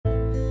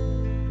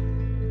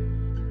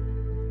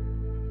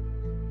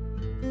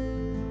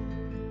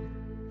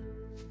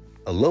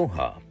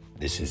Aloha,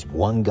 this is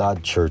One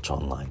God Church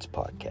Online's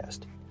podcast.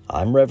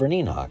 I'm Reverend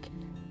Enoch,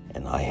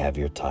 and I have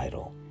your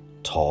title,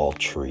 Tall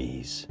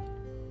Trees.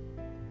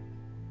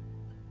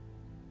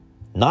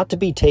 Not to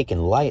be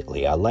taken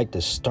lightly, I'd like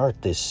to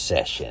start this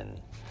session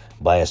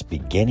by us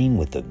beginning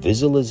with a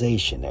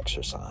visualization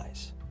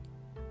exercise.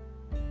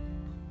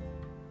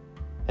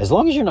 As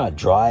long as you're not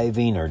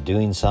driving or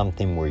doing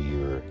something where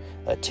your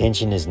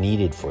attention is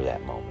needed for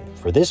that moment,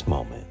 for this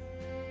moment.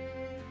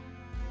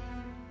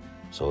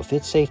 So if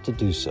it's safe to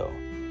do so,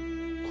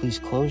 please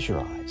close your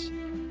eyes,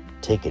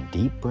 take a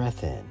deep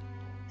breath in,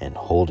 and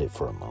hold it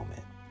for a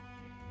moment.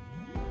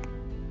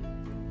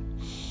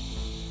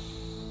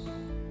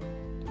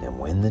 And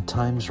when the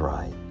time's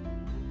right,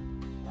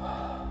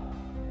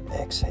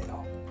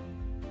 exhale.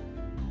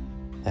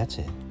 That's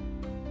it.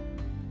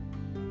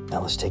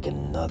 Now let's take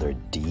another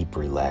deep,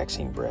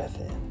 relaxing breath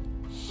in.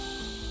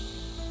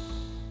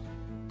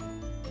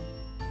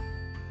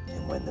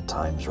 And when the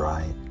time's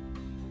right,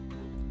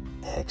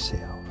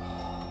 exhale.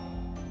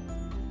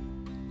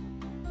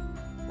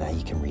 Now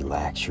you can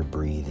relax your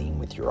breathing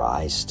with your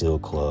eyes still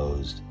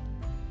closed.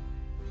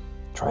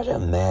 Try to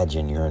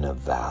imagine you're in a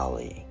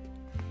valley.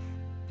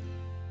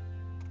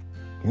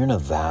 You're in a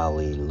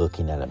valley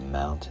looking at a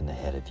mountain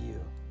ahead of you,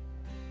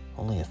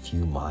 only a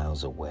few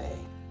miles away.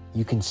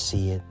 You can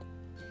see it.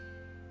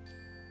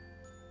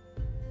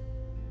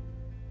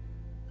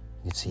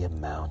 You can see a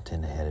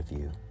mountain ahead of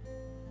you.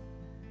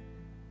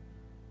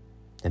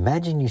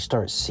 Imagine you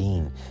start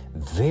seeing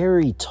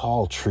very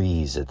tall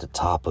trees at the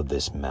top of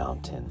this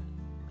mountain,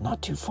 not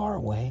too far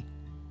away.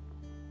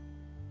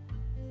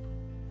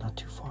 Not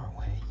too far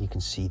away. You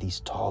can see these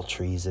tall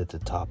trees at the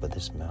top of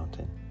this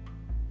mountain.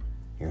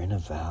 You're in a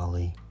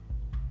valley.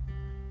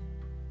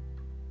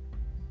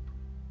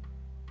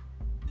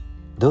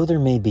 Though there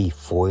may be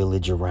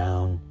foliage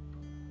around,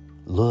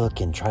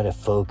 look and try to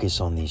focus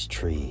on these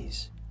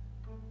trees.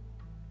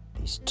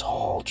 These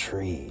tall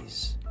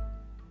trees.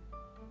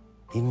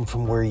 Even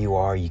from where you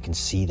are, you can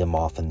see them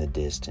off in the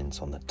distance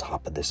on the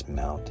top of this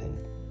mountain.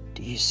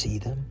 Do you see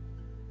them?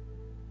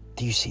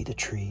 Do you see the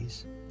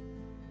trees?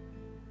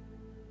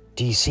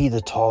 Do you see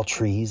the tall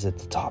trees at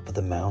the top of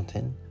the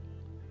mountain?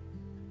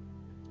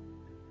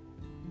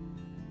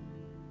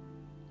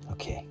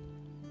 Okay,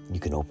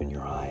 you can open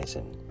your eyes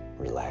and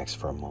relax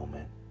for a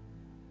moment.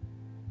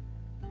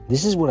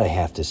 This is what I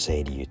have to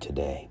say to you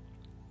today.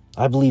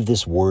 I believe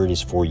this word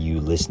is for you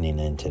listening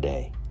in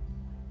today.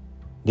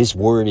 This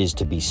word is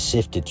to be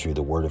sifted through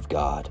the Word of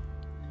God.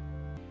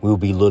 We'll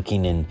be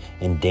looking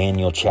in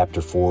Daniel chapter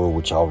 4,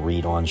 which I'll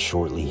read on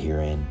shortly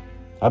herein.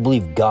 I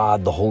believe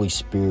God, the Holy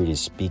Spirit,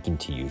 is speaking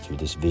to you through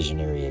this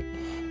visionary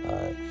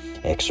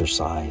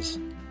exercise.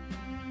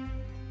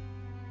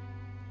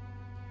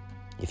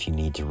 If you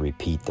need to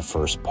repeat the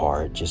first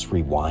part, just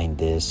rewind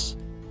this,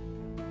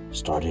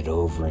 start it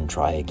over, and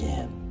try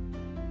again.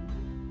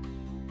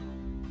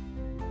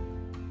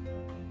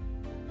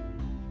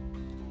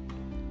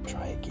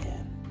 Try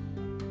again.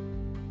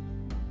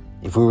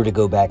 If we were to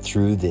go back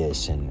through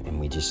this and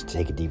we just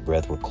take a deep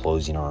breath, we're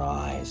closing our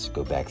eyes,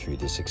 go back through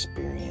this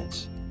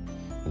experience.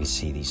 We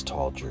see these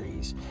tall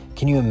trees.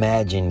 Can you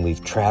imagine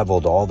we've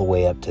traveled all the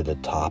way up to the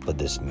top of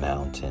this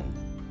mountain?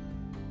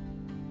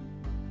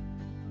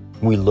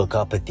 We look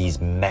up at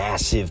these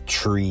massive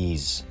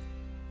trees.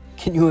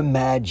 Can you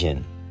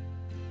imagine?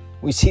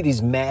 We see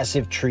these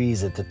massive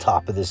trees at the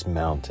top of this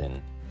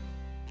mountain.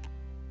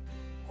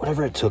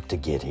 Whatever it took to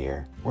get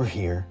here, we're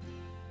here.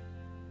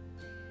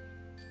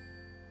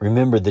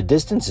 Remember, the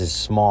distance is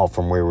small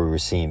from where we were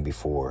seeing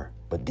before,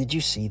 but did you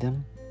see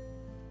them?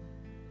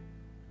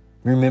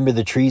 Remember,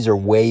 the trees are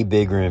way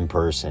bigger in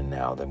person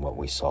now than what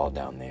we saw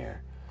down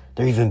there.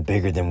 They're even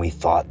bigger than we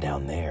thought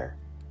down there.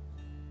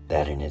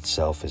 That in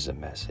itself is a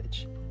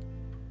message.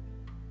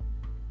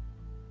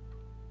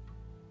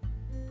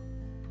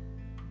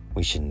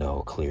 We should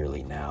know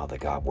clearly now that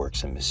God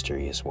works in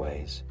mysterious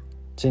ways.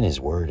 It's in His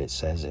Word, it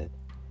says it.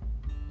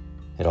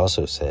 It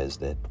also says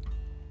that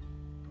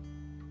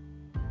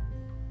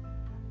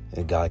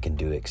God can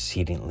do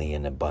exceedingly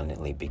and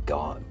abundantly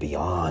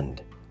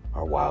beyond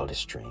our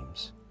wildest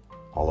dreams,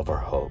 all of our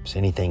hopes,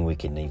 anything we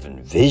can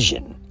even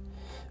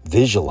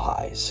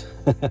visualize.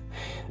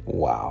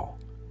 Wow.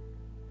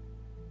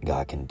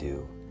 God can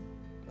do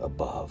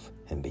above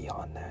and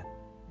beyond that.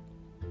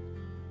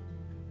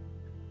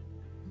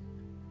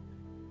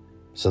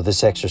 So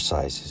this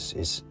exercise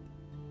is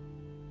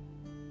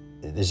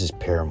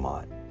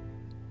paramount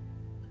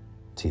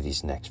to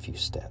these next few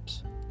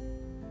steps.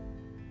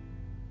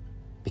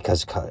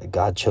 Because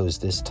God chose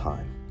this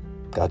time,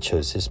 God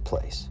chose this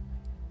place,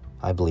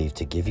 I believe,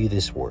 to give you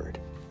this word,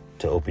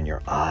 to open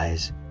your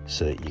eyes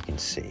so that you can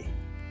see.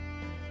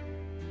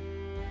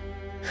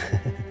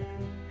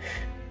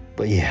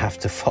 But you have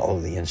to follow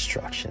the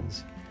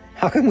instructions.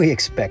 How can we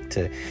expect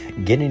to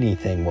get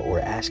anything what we're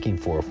asking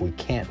for if we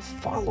can't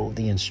follow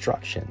the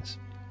instructions?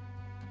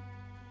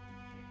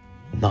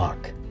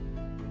 Knock,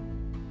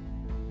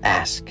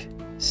 ask,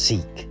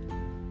 seek,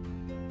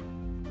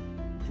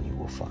 and you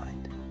will find.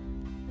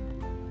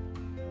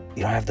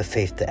 You don't have the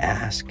faith to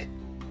ask.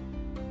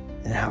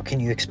 then how can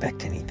you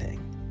expect anything?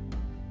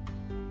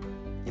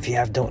 If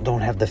you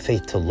don't have the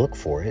faith to look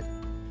for it,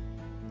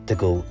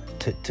 to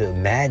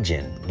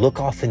imagine, look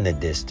off in the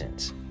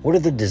distance. What are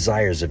the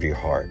desires of your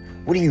heart?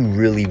 What do you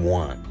really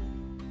want?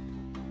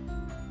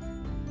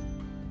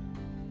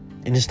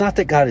 And it's not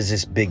that God is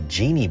this big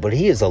genie, but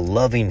He is a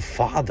loving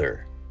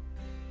Father.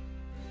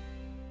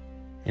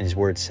 And His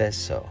Word says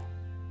so.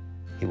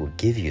 He will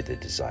give you the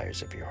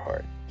desires of your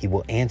heart. He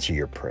will answer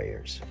your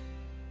prayers.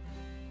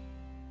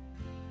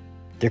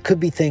 There could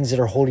be things that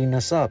are holding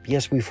us up.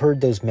 Yes, we've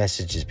heard those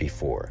messages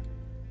before.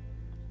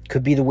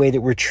 Could be the way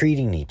that we're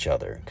treating each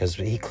other. Because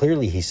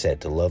He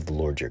said to love the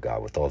Lord your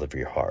God with all of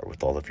your heart,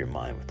 with all of your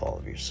mind, with all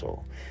of your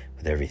soul,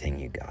 with everything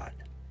you got.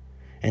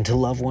 And to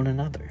love one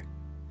another.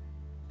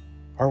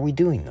 Are we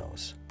doing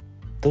those?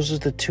 Those are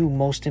the two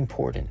most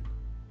important.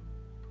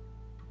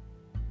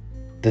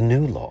 The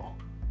new law.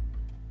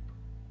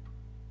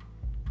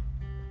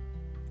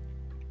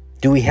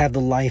 Do we have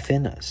the life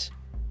in us?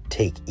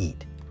 Take,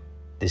 eat.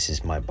 This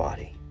is my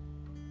body,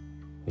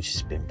 which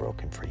has been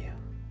broken for you.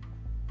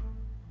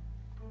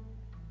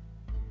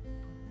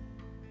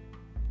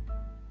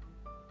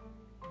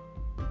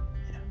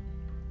 Yeah.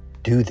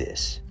 Do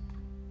this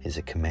is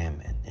a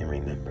commandment in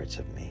remembrance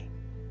of me.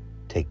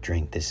 Take,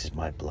 drink, this is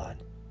my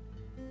blood.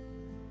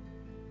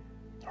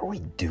 Are we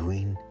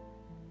doing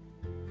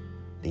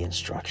the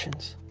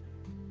instructions?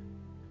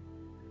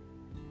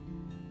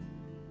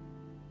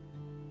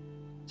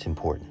 It's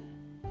important.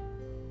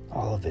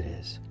 All of it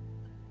is.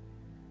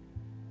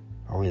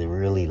 Are we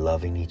really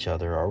loving each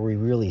other? Are we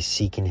really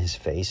seeking His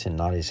face and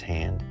not His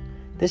hand?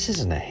 This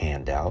isn't a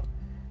handout.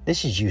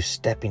 This is you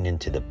stepping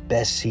into the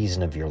best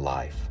season of your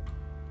life.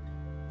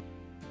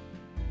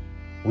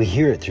 We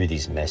hear it through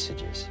these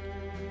messages.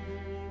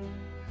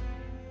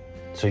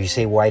 So you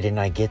say, why didn't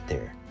I get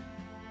there?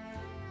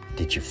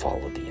 Did you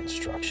follow the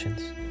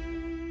instructions?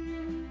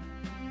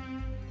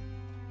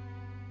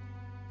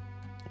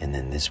 And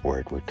then this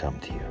word would come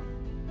to you.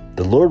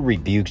 The Lord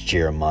rebukes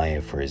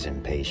Jeremiah for his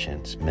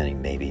impatience.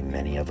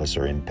 Many of us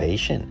are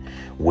impatient,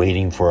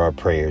 waiting for our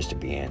prayers to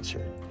be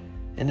answered.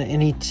 And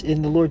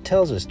the Lord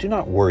tells us, do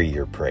not worry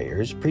your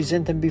prayers,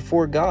 present them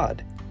before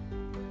God.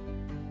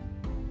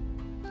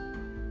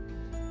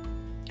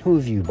 Who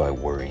of you by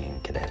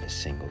worrying could add a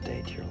single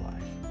day to your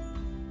life?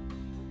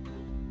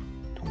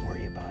 Don't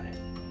worry about it.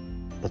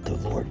 But the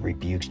Lord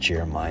rebukes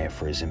Jeremiah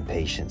for his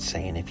impatience,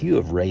 saying, if you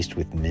have raced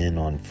with men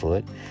on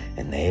foot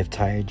and they have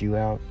tired you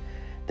out,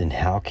 then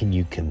how can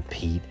you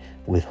compete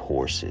with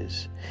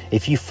horses?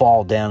 If you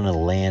fall down in a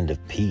land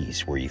of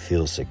peace where you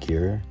feel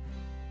secure,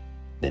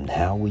 then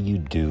how will you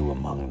do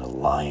among the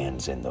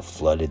lions in the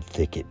flooded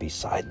thicket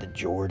beside the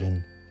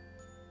Jordan?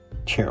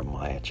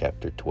 Jeremiah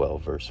chapter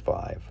 12, verse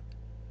 5.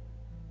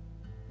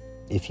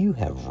 If you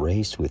have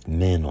raced with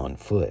men on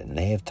foot and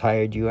they have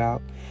tired you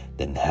out,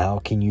 then how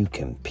can you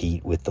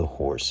compete with the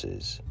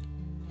horses?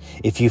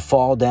 If you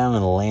fall down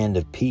in a land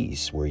of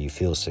peace where you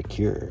feel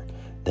secure,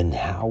 then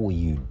how will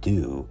you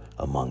do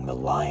among the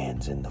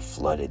lions in the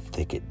flooded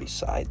thicket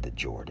beside the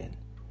Jordan?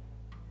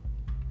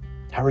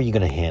 How are you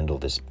going to handle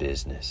this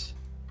business?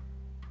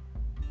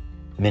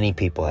 Many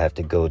people have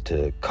to go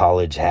to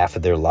college half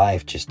of their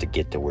life just to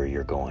get to where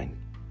you're going.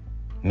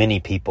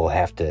 Many people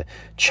have to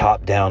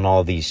chop down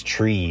all these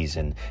trees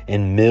and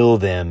mill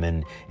them,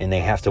 and they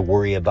have to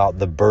worry about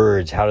the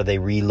birds. How do they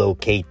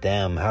relocate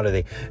them? How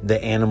do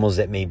the animals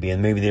that may be,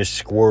 and maybe there's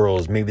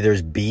squirrels, maybe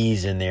there's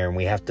bees in there, and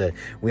we have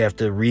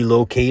to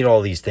relocate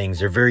all these things.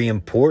 They're very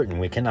important.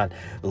 We cannot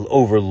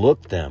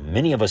overlook them.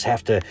 Many of us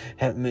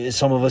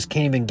some of us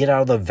can't even get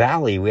out of the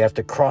valley. We have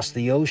to cross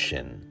the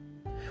ocean.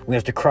 We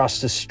have to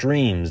cross the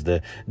streams,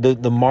 the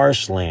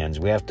marshlands.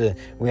 We have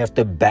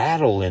to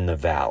battle in the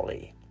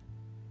valley.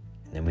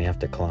 And then we have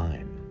to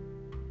climb.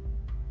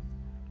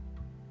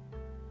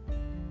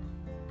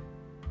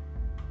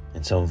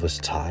 And some of us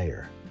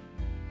tire.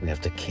 We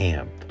have to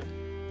camp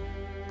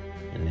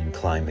and then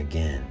climb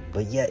again.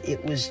 But yet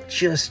it was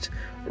just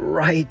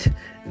right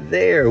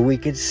there. We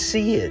could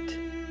see it.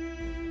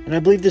 And I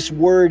believe this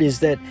word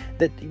is that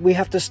we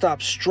have to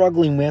stop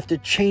struggling. We have to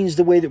change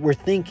the way that we're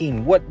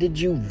thinking. What did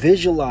you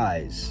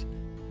visualize?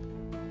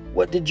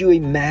 What did you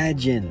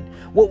imagine?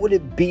 What would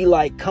it be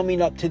like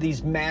coming up to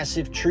these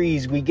massive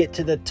trees? We get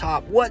to the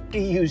top. What do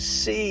you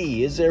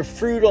see? Is there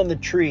fruit on the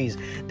trees?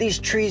 These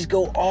trees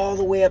go all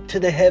the way up to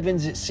the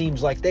heavens, it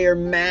seems like. They are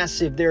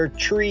massive. They are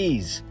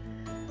trees.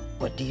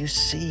 What do you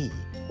see?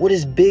 What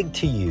is big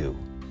to you?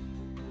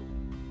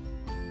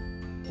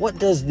 What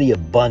does the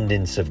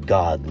abundance of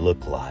God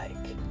look like?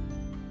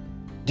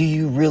 Do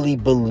you really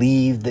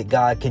believe that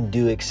God can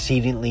do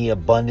exceedingly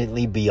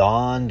abundantly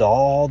beyond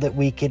all that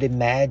we could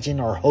imagine,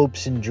 our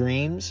hopes and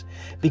dreams?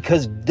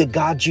 Because the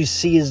God you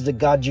see is the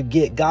God you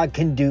get. God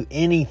can do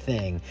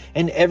anything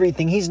and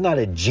everything. He's not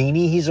a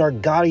genie. He's our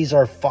God. He's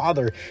our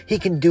Father. He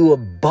can do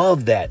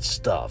above that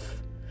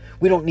stuff.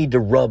 We don't need to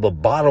rub a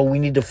bottle. We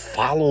need to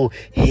follow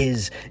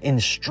His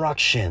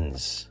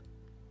instructions.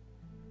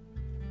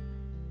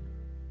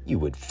 You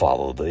would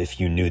follow if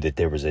you knew that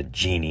there was a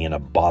genie in a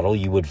bottle,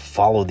 you would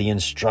follow the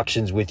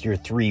instructions with your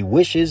 3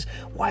 wishes.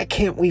 Why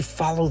can't we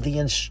follow the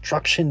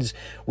instructions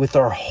with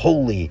our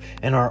holy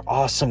and our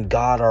awesome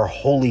God, our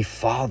Holy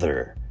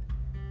Father,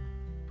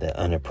 the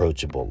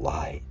unapproachable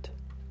light?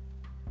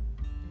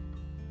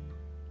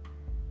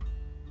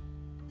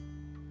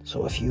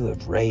 So if you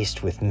have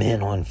raced with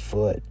men on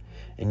foot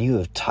and you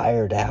have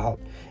tired out,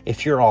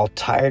 if you're all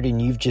tired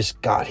and you've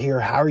just got here,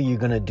 how are you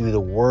going to do the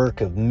work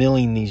of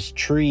milling these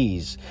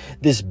trees,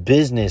 this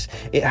business?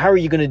 How are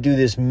you going to do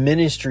this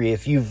ministry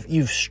if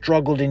you've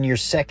struggled in your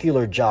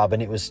secular job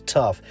and it was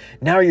tough?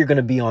 Now you're going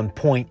to be on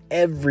point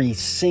every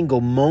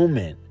single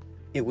moment.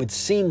 It would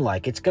seem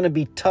like it's going to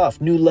be tough.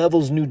 New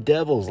levels, new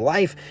devils.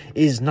 Life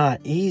is not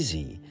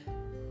easy.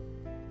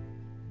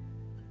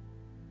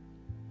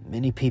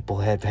 Many people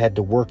have had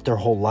to work their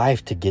whole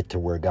life to get to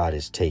where God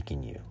is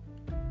taking you.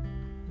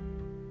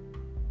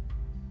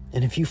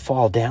 And if you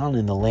fall down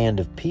in the land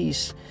of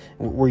peace,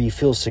 where you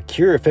feel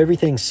secure, if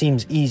everything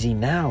seems easy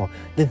now,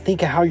 then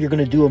think of how you're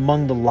going to do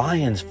among the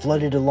lions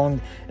flooded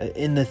along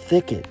in the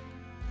thicket,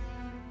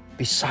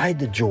 beside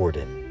the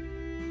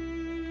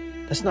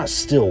Jordan. That's not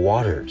still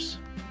waters.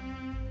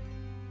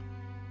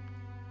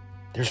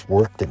 There's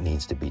work that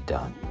needs to be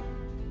done.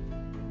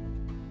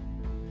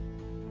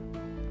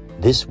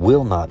 This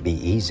will not be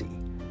easy.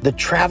 The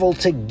travel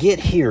to get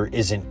here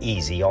isn't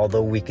easy,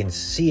 although we can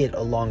see it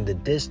along the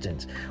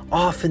distance.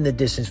 Off in the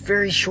distance,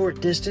 very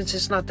short distance,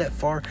 it's not that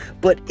far,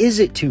 but is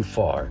it too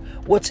far?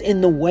 What's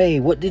in the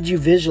way? What did you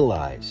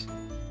visualize?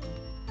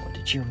 What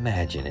did you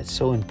imagine? It's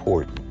so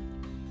important.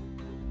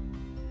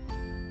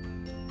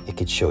 It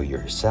could show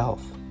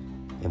yourself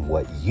in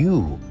what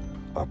you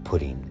are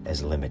putting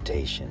as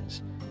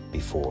limitations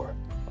before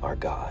our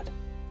God.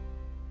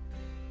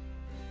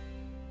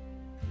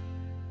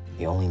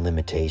 The only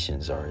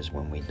limitations is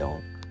when we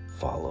don't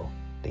follow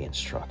the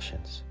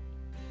instructions.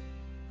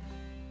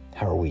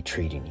 How are we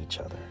treating each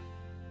other?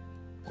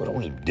 What are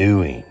we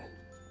doing?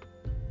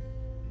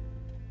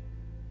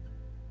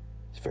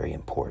 It's very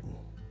important.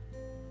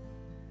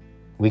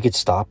 We could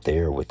stop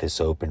there with this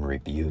open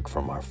rebuke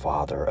from our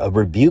Father, a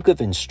rebuke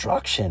of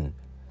instruction.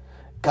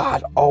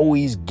 God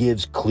always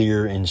gives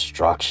clear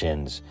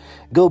instructions.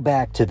 Go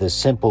back to the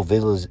simple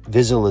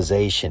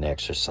visualization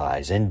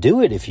exercise and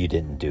do it if you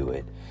didn't do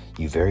it.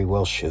 You very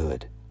well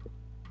should.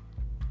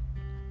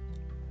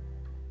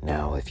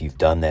 Now, if you've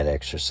done that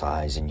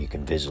exercise and you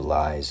can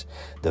visualize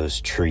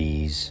those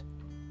trees,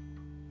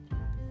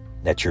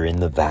 that you're in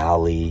the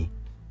valley,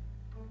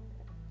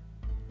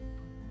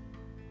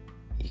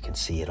 you can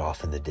see it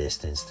off in the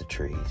distance, the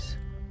trees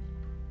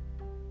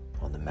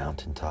on the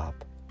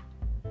mountaintop.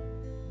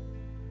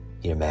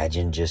 You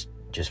imagine just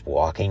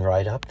walking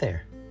right up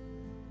there.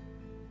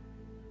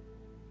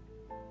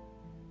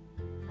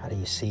 How do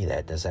you see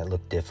that? Does that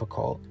look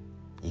difficult?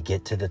 You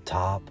get to the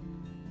top,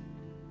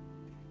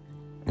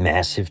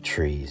 massive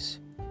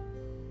trees.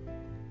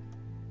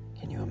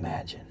 Can you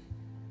imagine?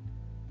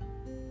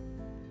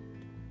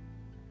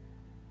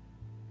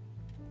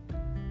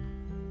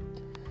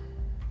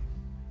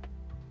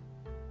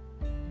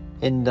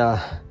 In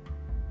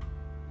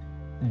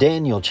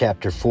Daniel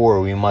chapter 4,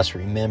 we must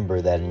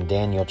remember that in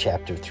Daniel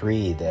chapter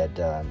 3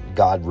 that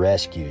God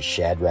rescues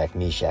Shadrach,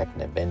 Meshach,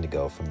 and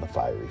Abednego from the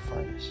fiery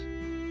furnace.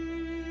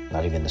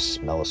 Not even the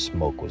smell of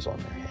smoke was on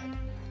their head.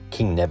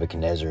 King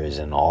Nebuchadnezzar is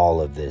in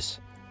all of this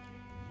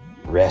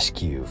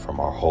rescue from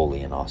our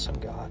holy and awesome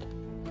God.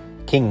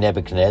 King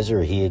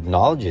Nebuchadnezzar, he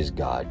acknowledges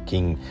God.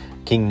 King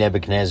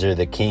Nebuchadnezzar,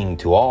 the king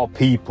to all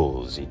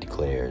peoples, he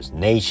declares,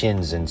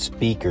 nations and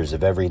speakers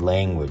of every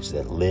language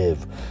that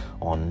live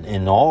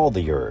in all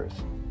the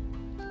earth.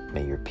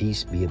 May your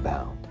peace be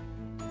abound.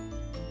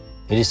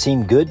 It has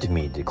seemed good to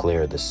me to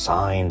declare the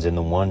signs and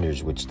the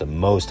wonders which the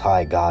Most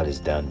High God has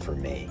done for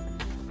me.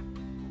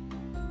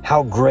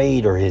 How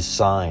great are his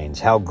signs,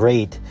 how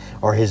great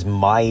are his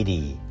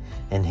mighty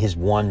and his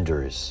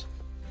wonders.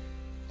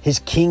 His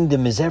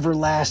kingdom is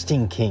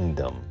everlasting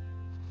kingdom,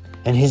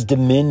 and his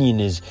dominion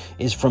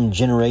is from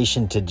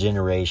generation to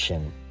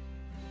generation.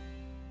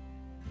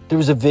 There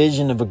was a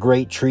vision of a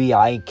great tree.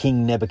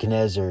 King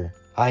Nebuchadnezzar,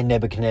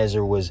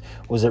 Nebuchadnezzar was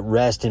at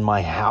rest in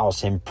my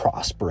house and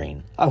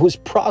prospering. I was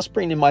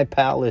prospering in my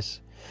palace.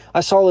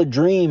 I saw a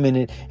dream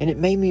and it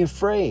made me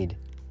afraid.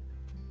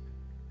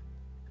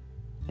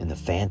 And the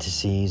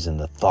fantasies and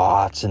the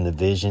thoughts and the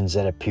visions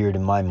that appeared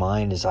in my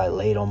mind as I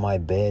laid on my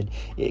bed,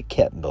 it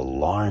kept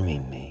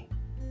alarming me.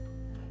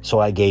 So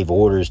I gave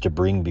orders to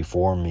bring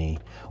before me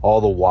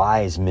all the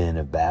wise men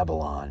of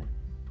Babylon,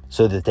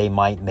 so that they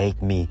might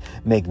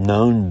make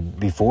known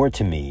before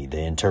to me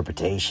the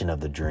interpretation of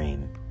the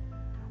dream.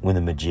 When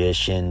the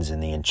magicians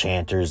and the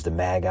enchanters, the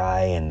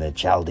magi and the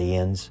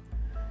Chaldeans,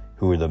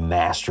 who were the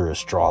master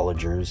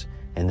astrologers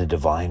and the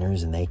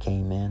diviners, and they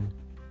came in,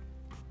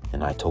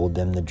 and I told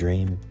them the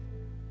dream,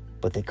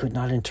 but they could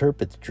not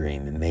interpret the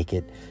dream and make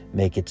it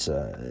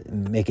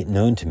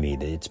known to me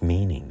that its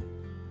meaning.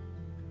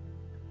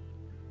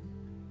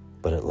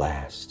 But at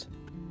last,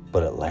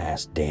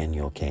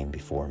 Daniel came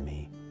before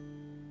me,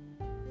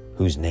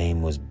 whose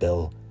name was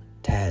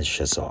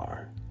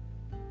Belteshazzar,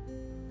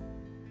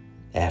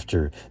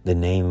 after the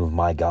name of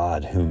my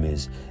God, whom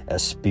is a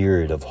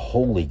spirit of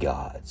holy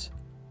gods.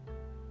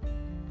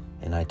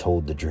 And I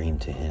told the dream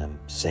to him,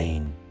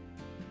 saying,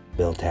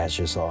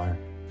 Belteshazzar,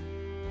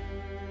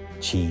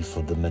 chief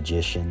of the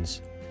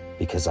magicians,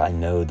 because I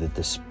know that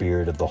the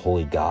spirit of the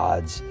holy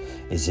gods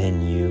is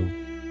in you,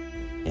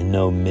 and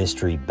no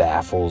mystery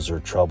baffles or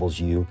troubles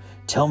you.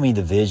 Tell me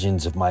the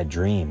visions of my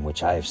dream,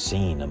 which I have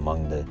seen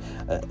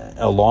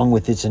along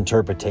with its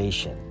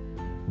interpretation,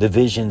 the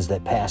visions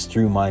that passed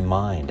through my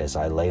mind as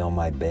I lay on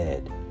my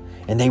bed.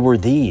 And they were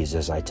these,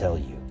 as I tell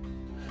you.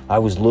 I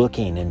was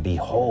looking, and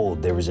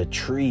behold, there was a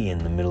tree in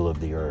the middle of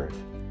the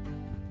earth,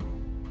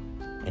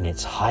 and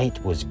its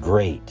height was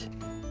great.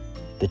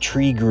 The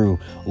tree grew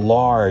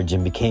large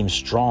and became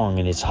strong,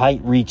 and its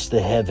height reached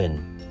the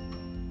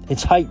heaven.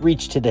 Its height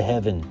reached to the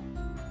heaven,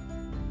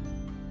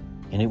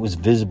 and it was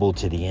visible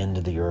to the end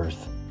of the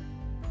earth.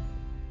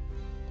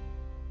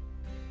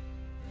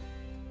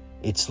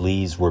 Its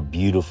leaves were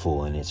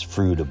beautiful and its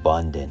fruit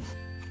abundant,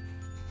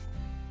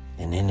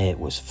 and in it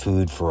was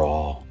food for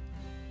all.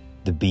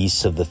 The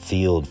beasts of the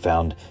field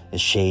found a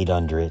shade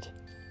under it,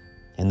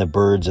 and the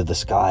birds of the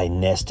sky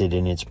nested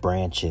in its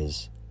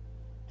branches,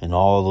 and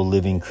all the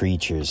living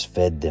creatures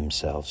fed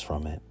themselves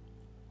from it.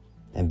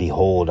 And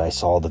behold, I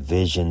saw the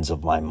visions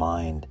of my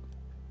mind.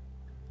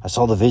 I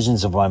saw the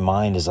visions of my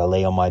mind as I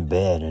lay on my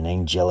bed. An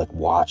angelic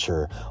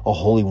watcher, a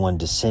holy one,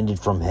 descended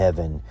from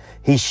heaven.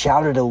 He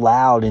shouted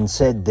aloud and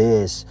said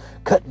this,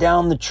 Cut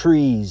down the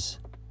trees,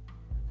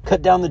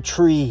 cut down the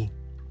tree.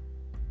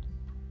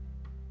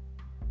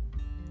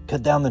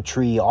 Cut down the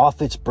tree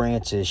off its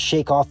branches,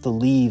 shake off the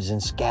leaves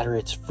and scatter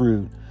its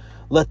fruit.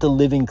 Let the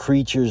living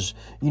creatures,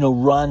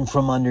 run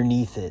from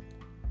underneath it.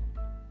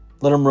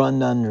 Let them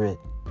run under it.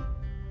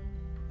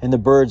 And the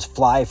birds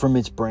fly from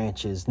its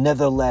branches.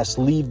 Nevertheless,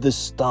 leave the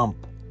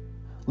stump.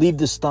 Leave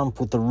the stump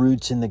with the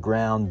roots in the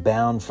ground,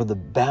 bound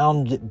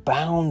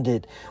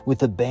it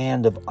with a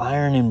band of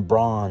iron and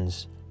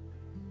bronze.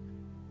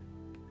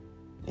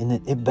 And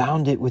it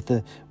bound it with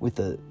a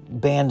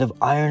band of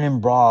iron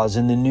and bronze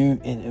in the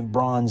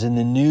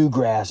new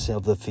grass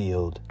of the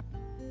field.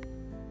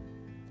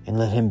 And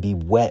let him be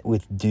wet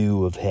with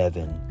dew of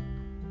heaven.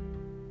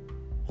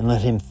 And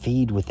let him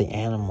feed with the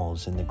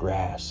animals in the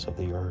grass of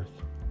the earth.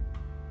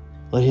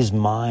 Let his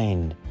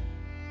mind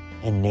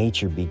and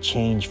nature be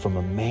changed from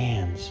a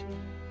man's.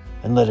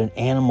 And let an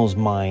animal's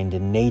mind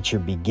and nature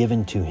be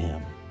given to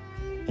him.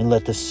 And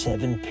let the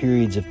 7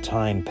 periods of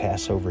time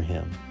pass over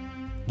him.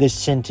 This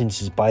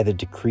sentence is by the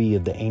decree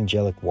of the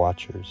angelic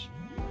watchers.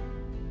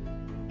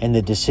 And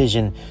the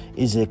decision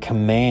is a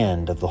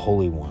command of the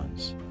holy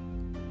ones,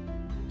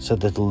 so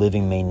that the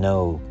living may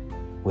know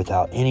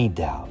without any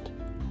doubt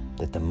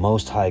that the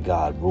Most High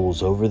God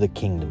rules over the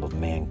kingdom of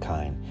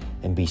mankind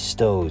and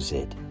bestows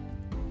it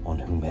on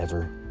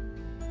whomever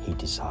he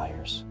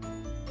desires.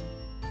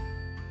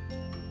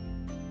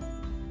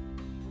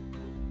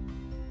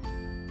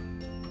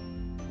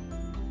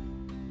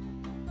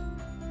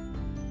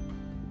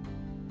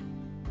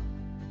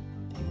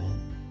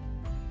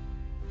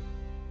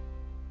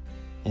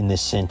 And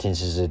this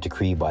sentence is a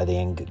decree by the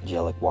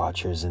angelic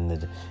watchers, and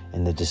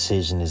the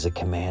decision is a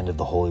command of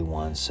the Holy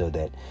One, so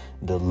that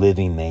the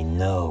living may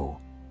know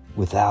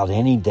without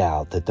any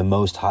doubt that the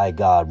Most High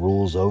God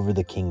rules over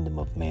the kingdom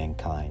of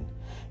mankind,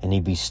 and he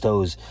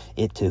bestows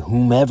it to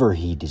whomever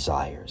he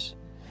desires,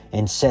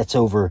 and sets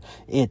over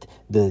it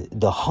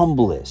the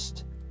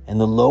humblest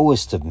and the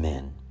lowest of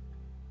men.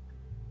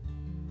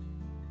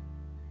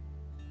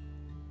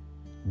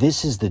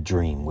 This is the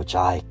dream which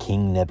I,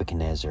 King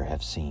Nebuchadnezzar,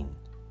 have seen.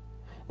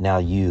 Now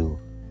you,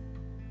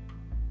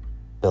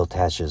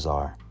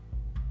 Belteshazzar,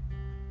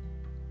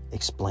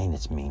 explain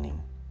its meaning.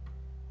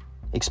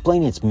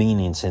 Explain its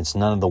meaning, since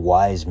none of the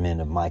wise men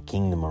of my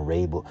kingdom are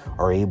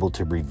able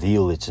to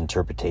reveal its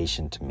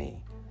interpretation to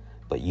me.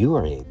 But you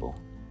are able,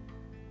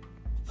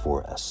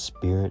 for a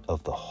spirit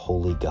of the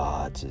holy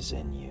gods is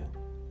in you.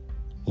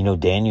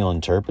 Daniel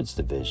interprets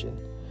the vision.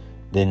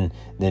 Then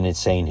it's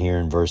saying here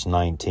in verse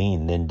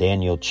 19, then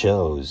Daniel,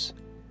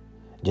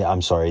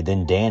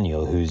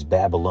 whose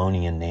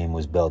Babylonian name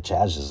was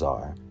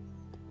Belteshazzar,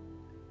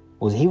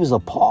 he was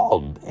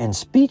appalled and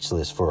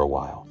speechless for a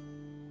while,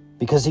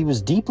 because he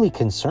was deeply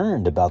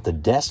concerned about the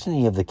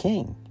destiny of the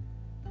king,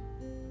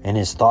 and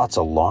his thoughts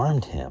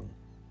alarmed him.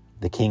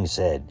 The king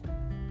said,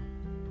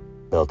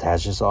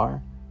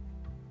 Belteshazzar,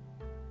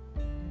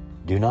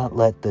 do not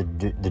let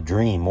the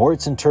dream or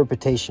its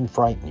interpretation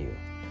frighten you.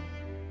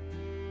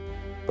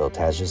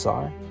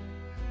 Belteshazzar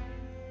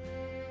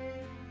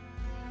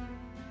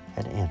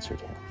had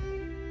answered him,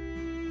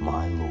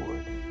 My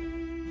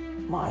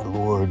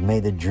Lord, may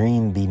the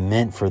dream be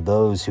meant for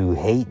those who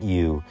hate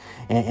you,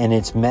 and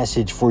its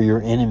message for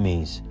your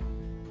enemies.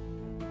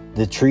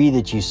 The tree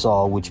that you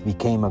saw, which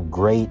became a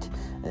great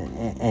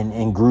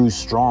and grew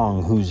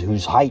strong,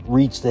 whose height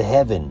reached the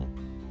heaven,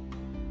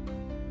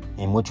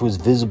 and which was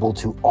visible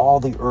to all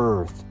the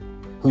earth,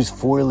 whose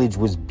foliage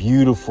was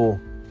beautiful,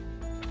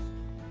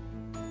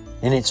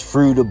 and its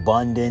fruit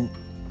abundant,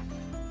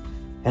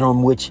 and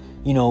on which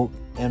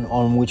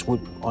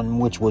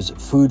was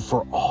food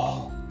for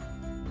all,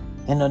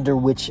 and under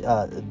which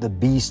the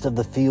beasts of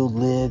the field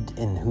lived,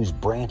 in whose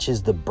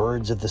branches the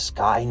birds of the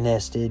sky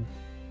nested.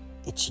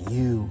 It's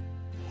you.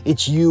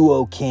 It's you,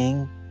 O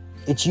King.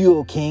 It's you,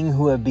 O King,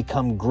 who have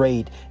become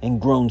great and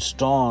grown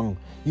strong.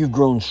 You've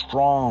grown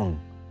strong,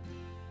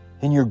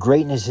 and your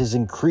greatness has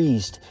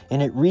increased,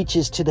 and it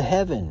reaches to the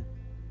heaven,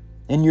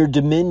 and your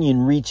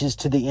dominion reaches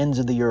to the ends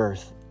of the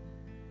earth.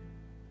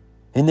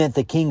 And that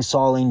the king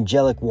saw an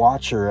angelic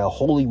watcher, a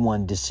holy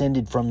one,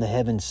 descended from the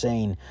heavens,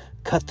 saying,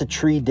 "Cut the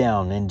tree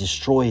down and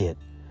destroy it,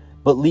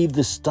 but leave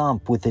the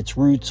stump with its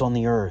roots on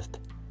the earth,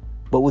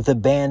 but with a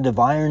band of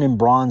iron and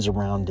bronze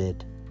around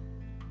it.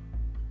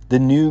 The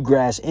new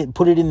grass,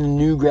 put it in the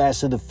new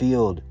grass of the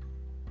field,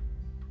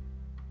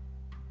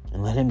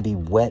 and let him be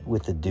wet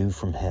with the dew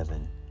from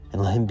heaven,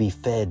 and let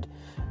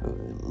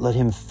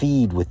him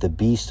feed with the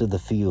beasts of the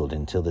field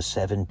until the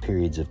 7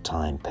 periods of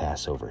time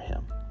pass over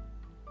him."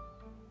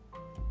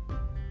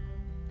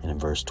 And in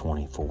verse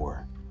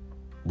 24,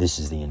 this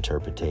is the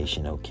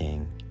interpretation, O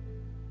King.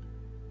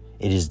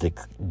 "It is the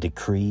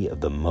decree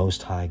of the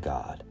Most High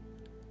God,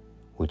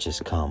 which has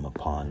come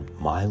upon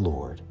my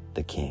Lord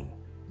the King."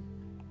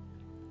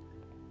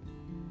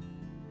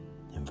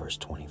 In verse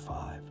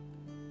 25,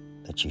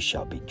 "That you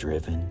shall be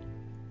driven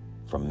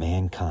from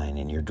mankind,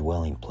 and your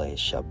dwelling place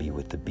shall be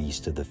with the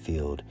beasts of the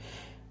field,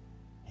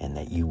 and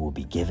that you will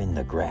be given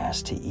the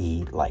grass to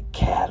eat like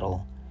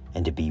cattle,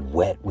 and to be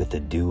wet with the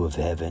dew of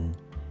heaven.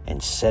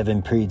 And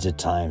 7 periods of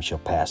time shall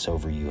pass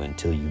over you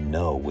until you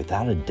know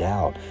without a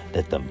doubt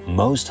that the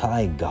Most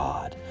High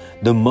God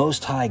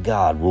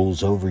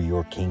rules over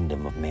your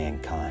kingdom of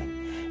mankind,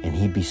 and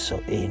he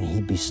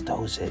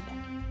bestows it.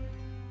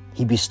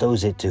 He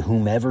bestows it to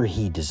whomever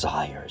he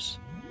desires.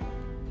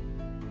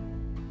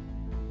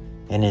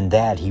 And in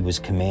that he was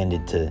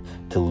commanded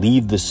to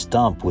leave the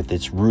stump with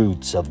its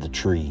roots of the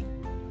tree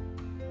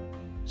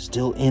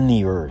still in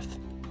the earth.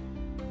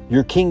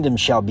 Your kingdom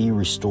shall be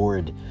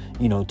restored,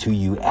 to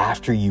you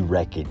after you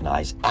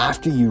recognize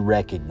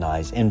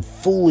and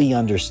fully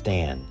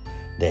understand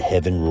that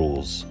heaven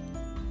rules.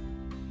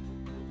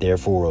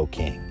 Therefore, O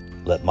King,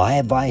 let my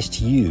advice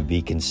to you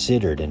be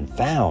considered and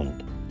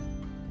found.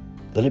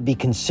 Let it be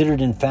considered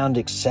and found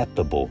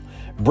acceptable.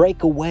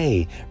 Break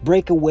away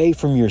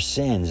from your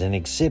sins and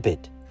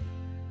exhibit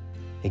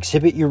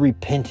your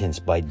repentance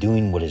by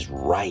doing what is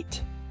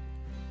right.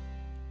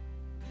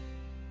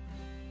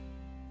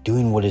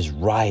 Doing what is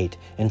right,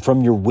 and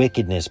from your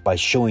wickedness by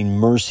showing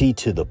mercy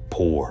to the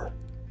poor.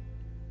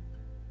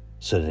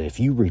 So that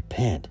if you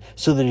repent,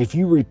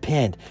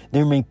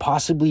 there may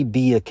possibly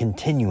be a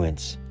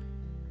continuance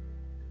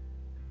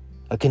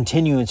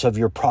of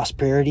your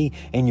prosperity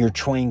and your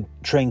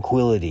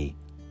tranquility,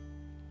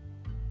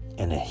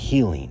 and a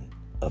healing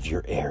of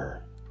your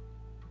error."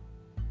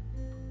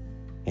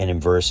 And in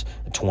verse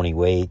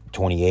 28,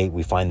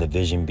 we find the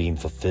vision being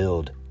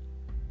fulfilled.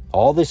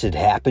 All this had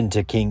happened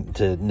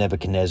to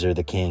Nebuchadnezzar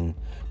the king.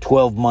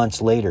 12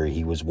 months later,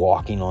 he was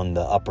walking on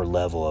the upper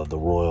level of the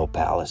royal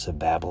palace of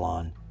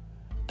Babylon.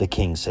 The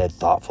king said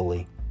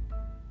thoughtfully,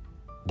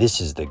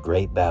 "This is the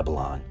great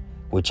Babylon,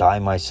 which I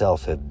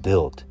myself have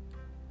built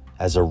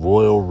as a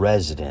royal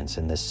residence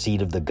and the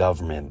seat of the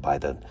government by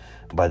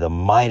the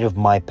might of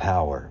my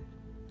power,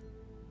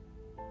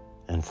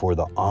 and for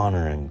the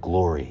honor and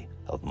glory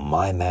of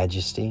my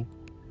majesty."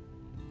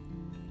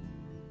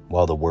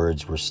 While the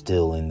words were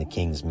still in the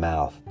king's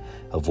mouth,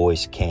 a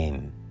voice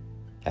came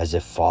as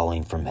if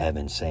falling from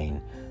heaven, saying,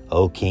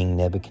 "O King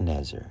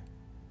Nebuchadnezzar,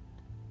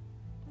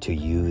 to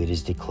you it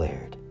is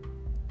declared,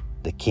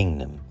 the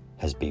kingdom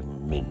has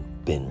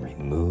been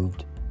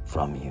removed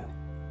from you,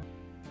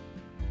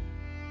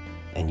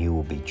 and you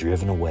will be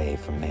driven away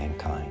from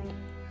mankind.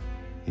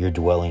 Your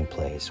dwelling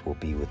place will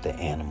be with the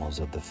animals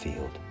of the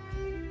field.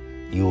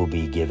 You will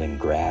be given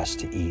grass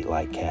to eat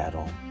like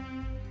cattle,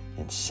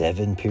 and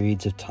 7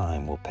 periods of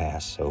time will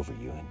pass over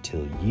you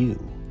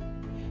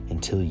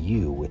until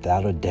you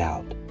without a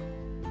doubt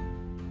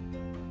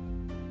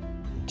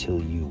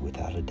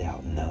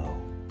know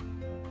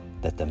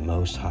that the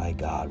Most High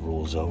God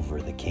rules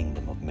over the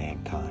kingdom of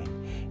mankind,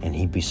 and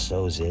he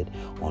bestows it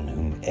on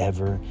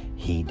whomever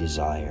he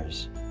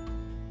desires."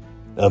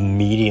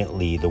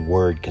 Immediately the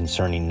word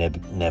concerning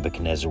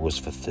Nebuchadnezzar was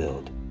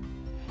fulfilled,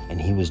 and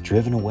he was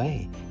driven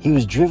away. He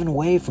was driven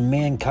away from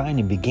mankind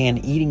and began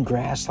eating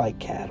grass like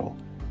cattle.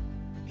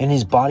 And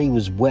his body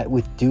was wet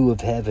with dew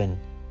of heaven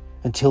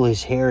until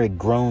his hair had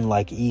grown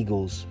like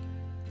eagle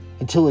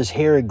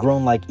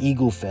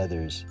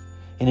feathers,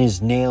 and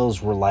his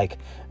nails were like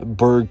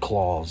bird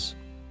claws.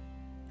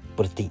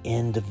 But at the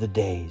end of the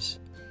days,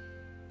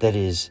 that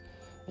is,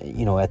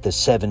 at the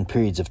 7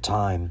 periods of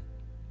time,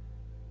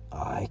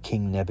 I,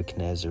 King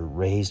Nebuchadnezzar,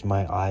 raised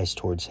my eyes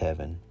towards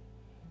heaven,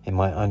 and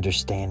my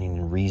understanding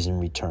and reason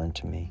returned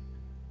to me.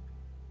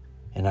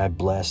 And I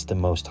blessed the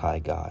Most High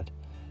God,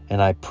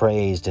 and I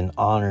praised and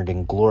honored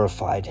and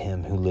glorified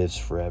him who lives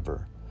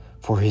forever,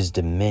 for his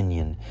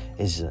dominion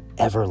is an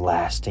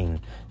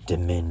everlasting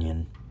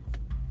dominion.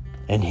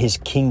 and his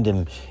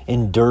kingdom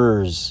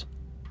endures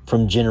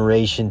from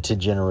generation to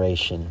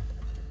generation.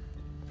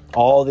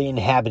 All the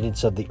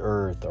inhabitants of the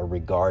earth are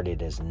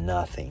regarded as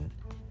nothing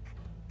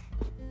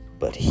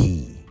but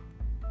he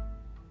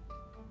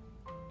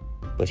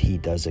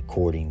does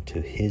according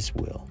to his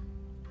will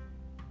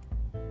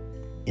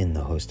in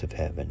the host of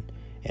heaven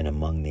and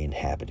among the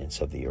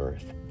inhabitants of the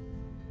earth.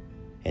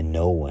 And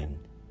no one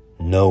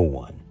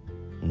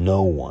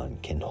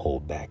can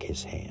hold back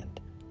his hand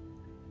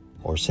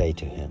or say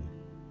to him,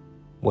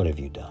 "What have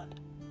you done?"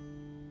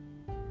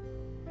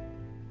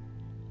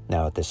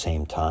 Now at the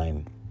same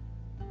time,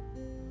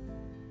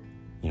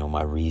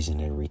 my reason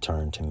had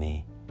returned to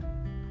me,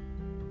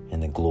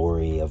 and the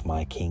glory of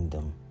my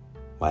kingdom,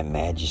 my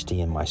majesty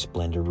and my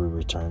splendor will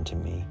return to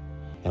me,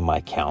 and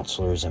my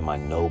counselors and my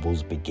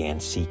nobles began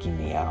seeking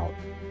me out.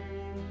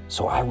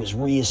 So I was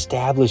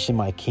reestablished in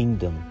my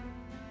kingdom,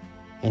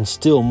 and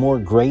still more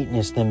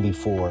greatness than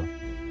before.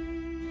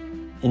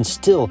 And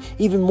still,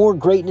 even more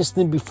greatness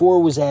than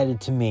before was added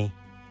to me.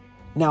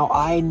 Now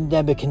I,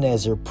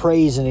 Nebuchadnezzar,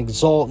 praise and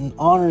exalt and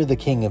honor the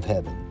King of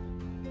heaven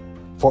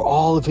for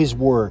all of his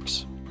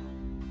works.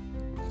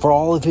 For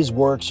all of his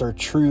works are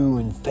true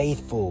and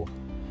faithful,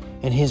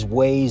 and his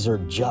ways are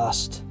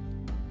just.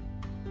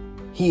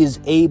 He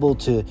is able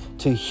to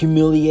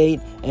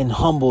humiliate and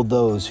humble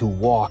those who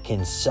walk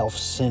in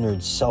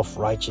self-centered,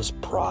 self-righteous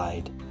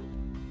pride.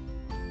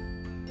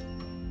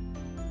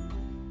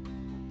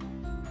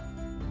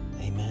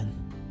 Amen.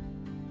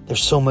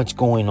 There's so much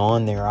going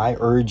on there. I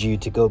urge you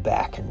to go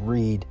back and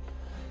read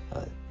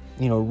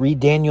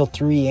Daniel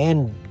 3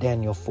 and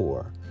Daniel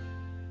 4.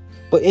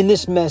 But in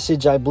this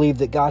message, I believe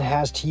that God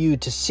has to you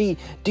to see,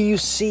 do you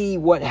see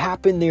what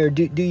happened there?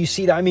 Do you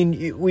see that? I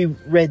mean, we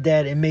read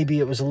that and maybe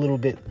it was a little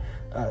bit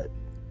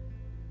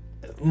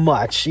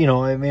much,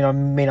 I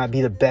may not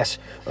be the best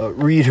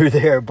reader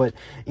there, but,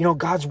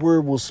 God's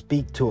word will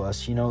speak to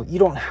us. You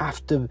don't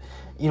have to,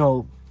 you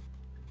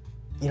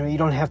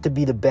don't have to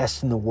be the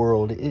best in the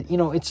world.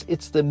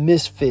 It's the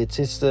misfits.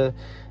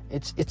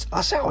 It's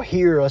us out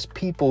here, us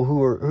people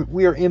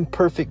we are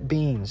imperfect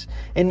beings.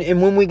 And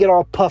when we get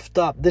all puffed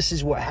up, this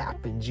is what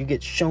happens. You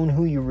get shown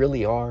who you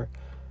really are,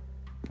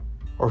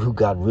 or who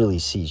God really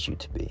sees you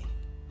to be.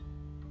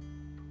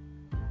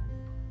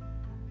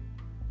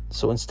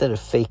 So instead of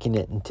faking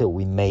it until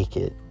we make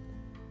it,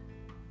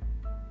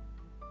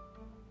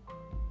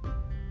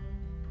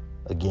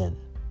 again,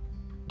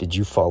 did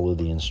you follow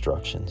the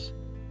instructions?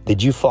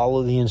 Did you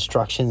follow the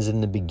instructions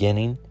in the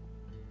beginning?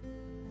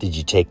 Did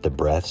you take the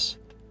breaths?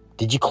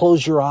 Did you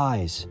close your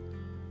eyes?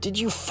 Did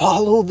you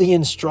follow the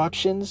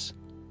instructions?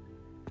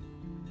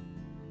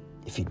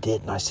 If you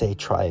didn't, I say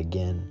try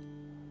again.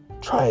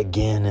 Try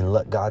again and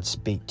let God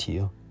speak to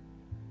you.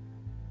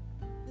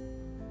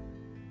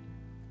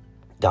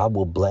 God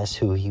will bless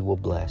who he will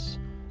bless,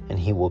 and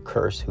he will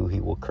curse who he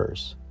will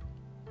curse.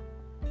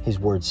 His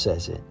word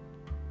says it.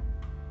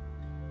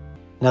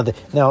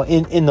 Now,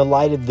 in the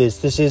light of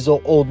this is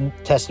Old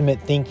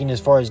Testament thinking as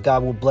far as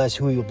God will bless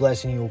who he will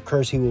bless and he will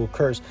curse who he will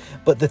curse.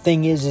 But the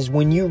thing is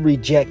when you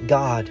reject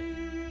God,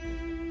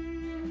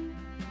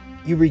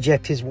 you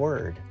reject his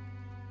word.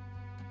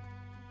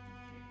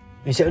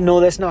 You say, no,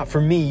 that's not for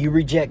me. You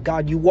reject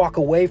God. You walk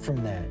away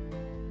from that.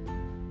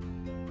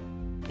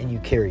 And you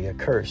carry a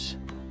curse.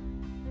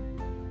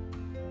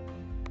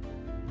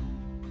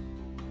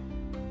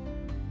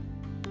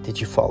 Did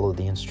you follow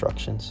the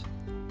instructions?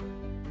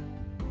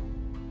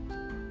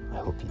 I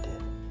hope you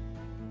did.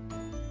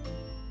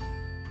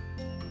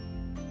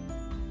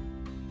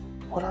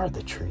 What are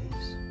the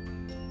trees?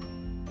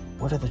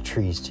 What are the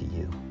trees to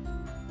you?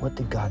 What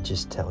did God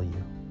just tell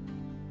you?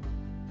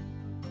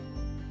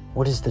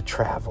 What is the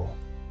travel?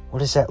 What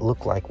does that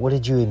look like? What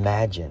did you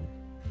imagine?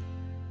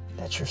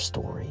 That's your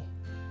story.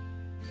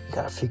 You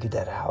got to figure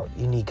that out.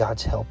 You need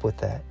God's help with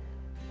that.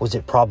 Was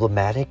it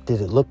problematic? Did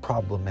it look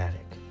problematic?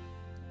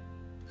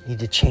 You need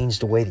to change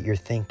the way that you're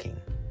thinking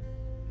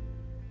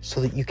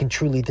so that you can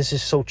truly, this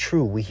is so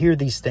true. We hear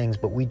these things,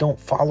 but we don't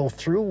follow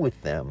through with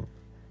them.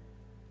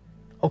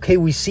 Okay,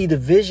 we see the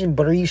vision,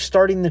 but are you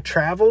starting the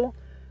travel?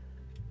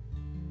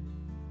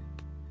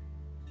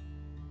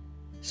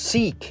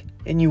 Seek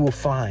and you will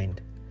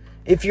find.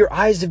 If your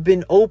eyes have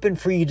been open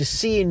for you to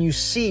see and you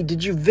see,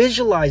 did you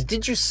visualize?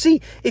 Did you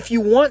see? If you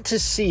want to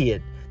see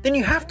it, then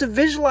you have to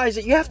visualize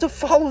it. You have to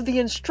follow the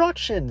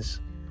instructions.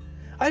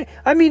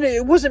 I mean,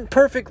 it wasn't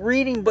perfect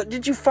reading, but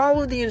did you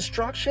follow the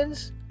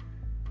instructions?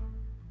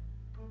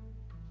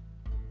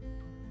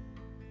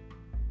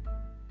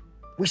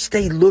 We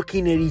stay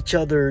looking at each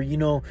other,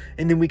 and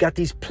then we got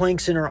these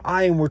planks in our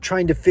eye and we're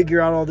trying to figure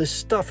out all this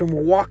stuff and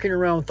we're walking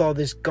around with all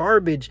this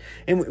garbage.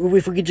 And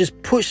if we could just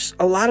push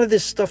a lot of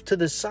this stuff to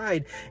the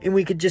side and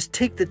we could just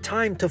take the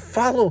time to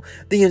follow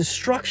the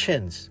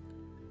instructions.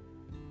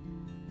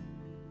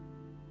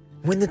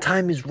 When the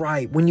time is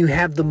right, when you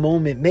have the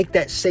moment, make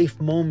that safe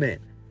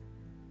moment.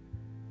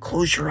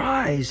 Close your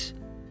eyes.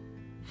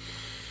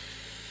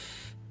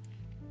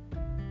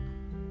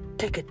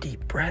 Take a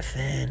deep breath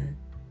in.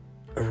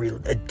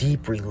 A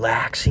deep,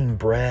 relaxing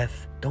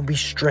breath. Don't be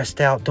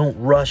stressed out. Don't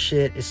rush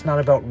it. It's not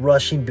about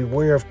rushing.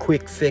 Beware of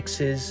quick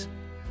fixes.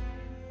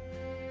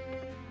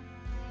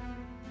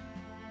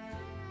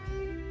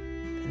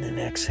 And then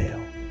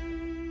exhale.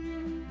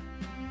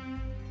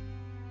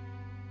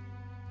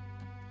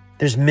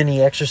 There's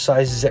many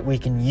exercises that we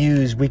can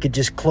use. We could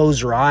just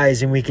close our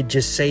eyes and we could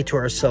just say to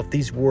ourselves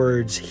these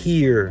words,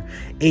 here,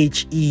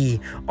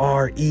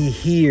 H-E-R-E,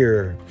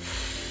 here,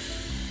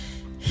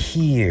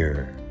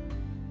 here.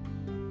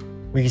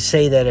 We can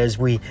say that as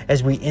we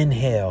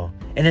inhale,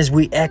 and as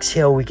we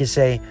exhale, we can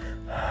say,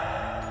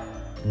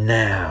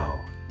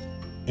 now,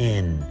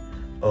 N-O-W,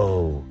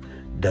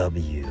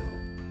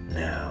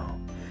 now,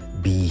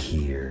 be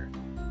here,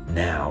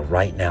 now,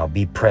 right now,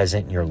 be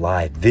present in your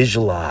life,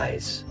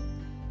 visualize.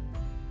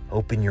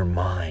 Open your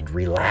mind,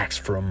 relax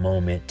for a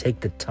moment, take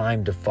the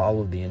time to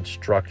follow the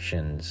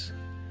instructions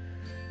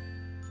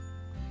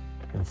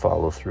and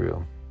follow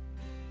through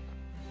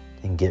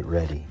and get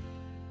ready.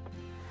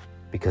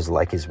 Because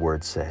like his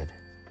word said,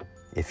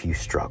 if you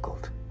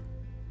struggled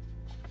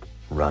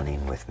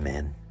running with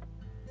men,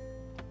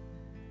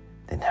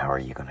 then how are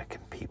you going to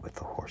compete with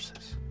the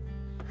horses?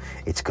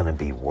 It's going to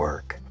be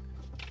work.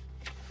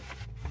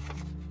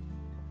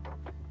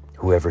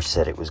 Whoever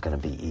said it was going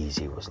to be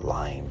easy was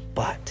lying,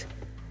 but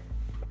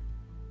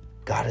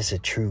God is a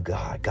true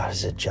God. God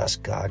is a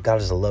just God. God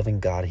is a loving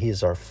God. He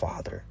is our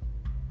Father.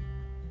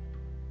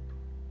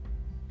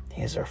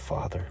 He is our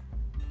Father.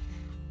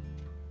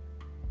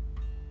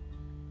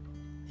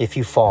 If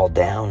you fall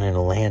down in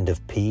a land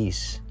of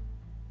peace,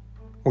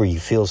 where you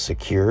feel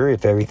secure,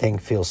 if everything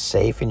feels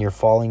safe and you're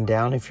falling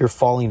down, if you're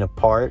falling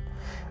apart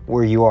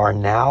where you are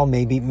now,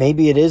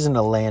 maybe it isn't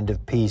a land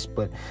of peace,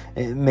 but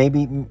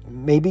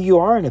maybe you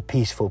are in a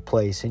peaceful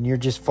place and you're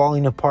just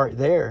falling apart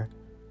there,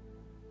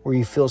 where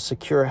you feel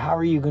secure. How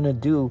are you going to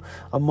do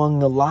among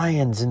the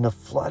lions in the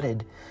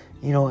flooded,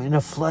 in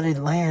a flooded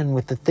land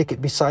with the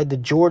thicket beside the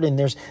Jordan?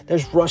 There's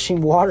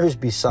rushing waters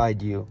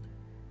beside you.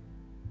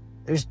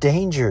 There's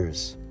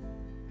dangers.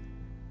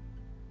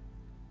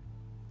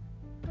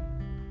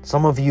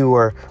 Some of you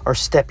are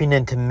stepping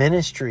into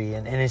ministry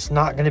and it's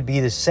not going to be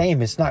the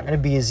same. It's not going to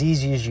be as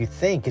easy as you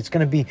think. It's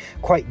going to be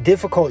quite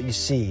difficult, you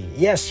see.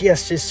 Yes,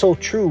 it's so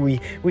true.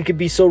 We could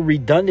be so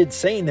redundant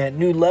saying that.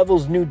 New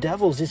levels, new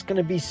devils. It's going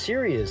to be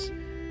serious.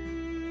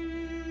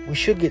 We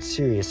should get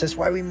serious. That's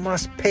why we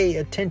must pay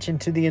attention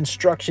to the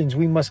instructions.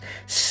 We must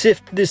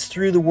sift this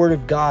through the Word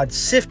of God.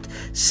 Sift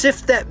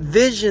that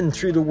vision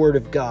through the Word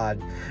of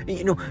God.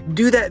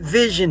 Do that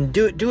vision.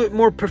 Do it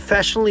more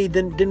professionally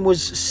than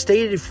was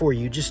stated for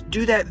you. Just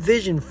do that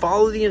vision.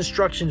 Follow the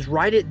instructions.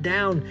 Write it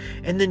down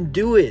and then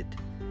do it.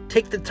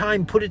 Take the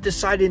time, put it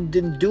aside and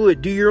then do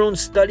it. Do your own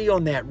study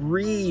on that.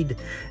 Read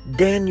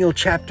Daniel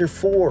chapter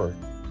 4.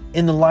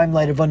 In the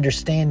limelight of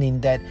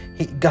understanding that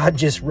God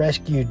just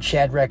rescued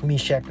Shadrach,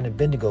 Meshach, and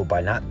Abednego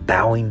by not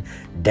bowing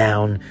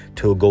down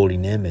to a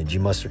golden image. You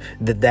must,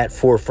 that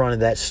forefront of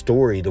that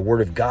story, the Word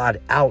of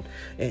God out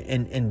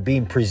and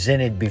being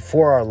presented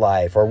before our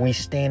life. Are we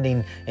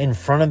standing in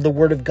front of the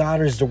Word of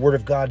God, or is the Word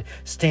of God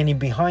standing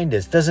behind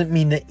us? Doesn't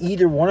mean that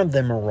either one of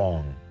them are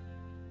wrong.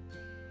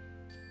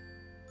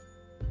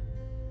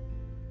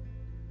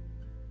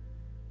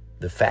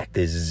 The fact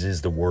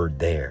is the Word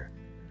there?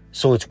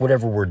 So it's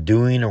whatever we're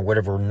doing or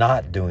whatever we're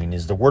not doing.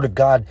 Is the Word of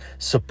God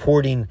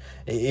supporting?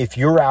 If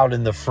you're out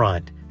in the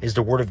front, is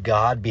the Word of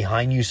God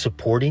behind you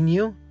supporting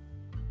you?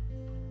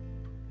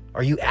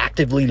 Are you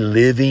actively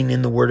living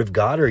in the Word of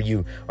God? Are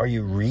you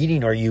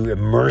reading? Are you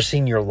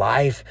immersing your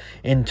life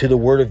into the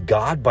Word of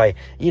God by,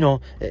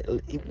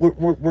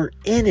 we're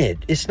in it.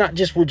 It's not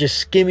just we're just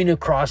skimming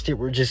across it.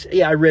 We're just,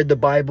 I read the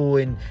Bible,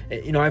 and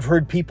I've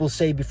heard people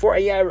say before,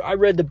 I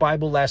read the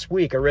Bible last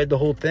week. I read the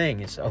whole thing.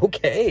 It's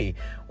okay.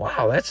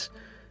 Wow,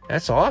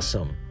 that's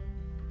awesome.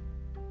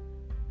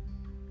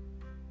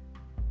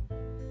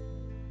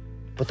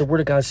 But the Word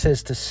of God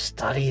says to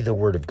study the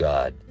Word of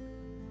God.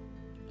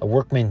 A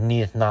workman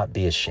needeth not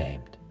be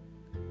ashamed,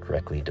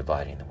 correctly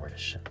dividing the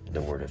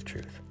word of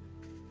truth.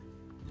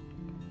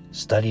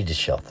 Study to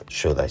show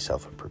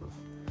thyself approved.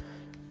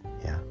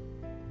 Yeah.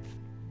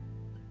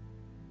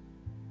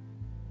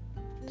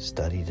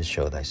 Study to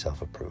show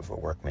thyself approved. A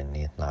workman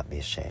needeth not be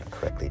ashamed,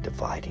 correctly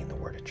dividing the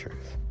word of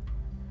truth.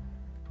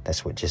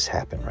 That's what just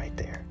happened right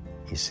there,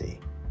 you see.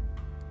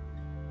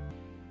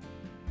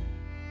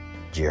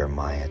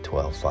 Jeremiah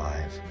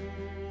 12:5.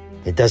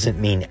 It doesn't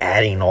mean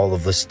adding all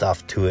of the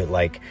stuff to it,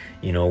 like,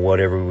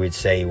 whatever we would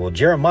say. Well,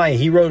 Jeremiah,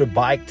 he rode a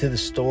bike to the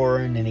store,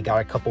 and then he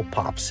got a couple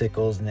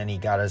popsicles, and then he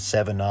got a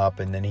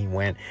 7-Up, and then he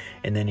went,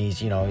 and then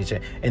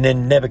and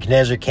then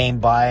Nebuchadnezzar came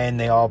by, and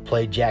they all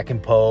played Jack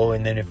and Poe,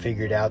 and then it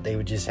figured out they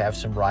would just have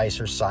some rice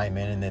or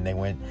Simon, and then they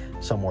went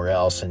somewhere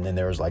else, and then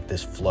there was like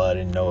this flood,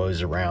 and Noah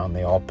was around,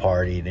 they all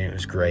partied, and it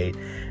was great.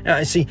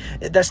 Now, see,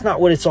 that's not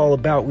what it's all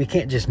about. We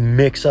can't just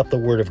mix up the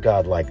Word of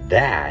God like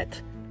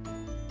that.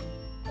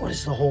 What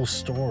is the whole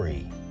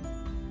story?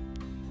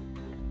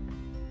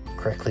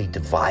 Correctly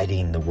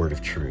dividing the word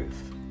of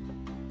truth.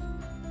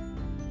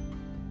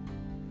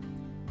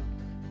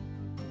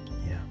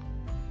 Yeah.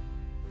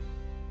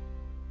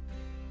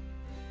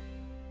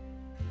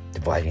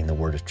 dividing the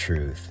word of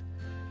truth.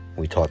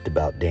 We talked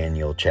about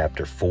Daniel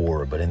chapter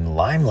 4, but in the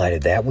limelight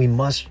of that, we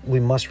must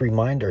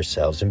remind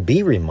ourselves and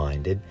be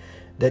reminded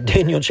that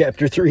Daniel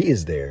chapter 3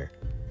 is there.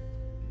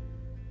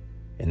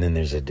 And then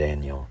there's a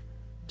Daniel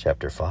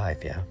chapter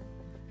 5, yeah?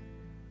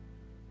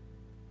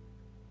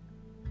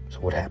 So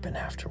what happened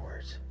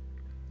afterwards?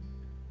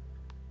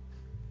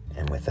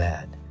 And with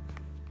that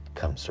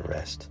comes the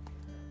rest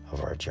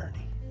of our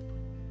journey.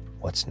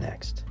 What's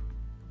next?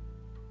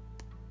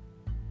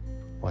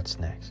 What's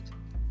next?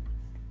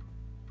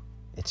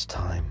 It's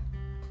time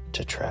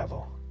to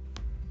travel.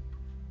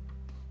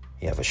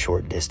 You have a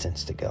short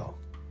distance to go.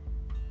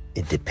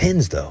 It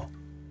depends, though,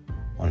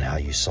 on how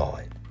you saw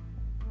it.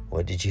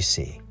 What did you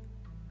see?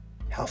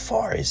 How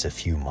far is a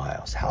few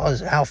miles?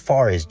 How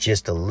far is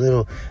just a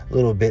little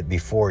bit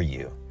before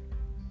you?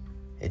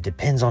 It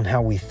depends on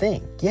how we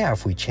think. Yeah,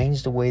 if we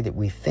change the way that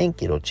we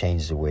think, it'll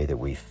change the way that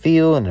we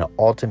feel, and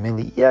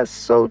ultimately, yes,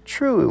 so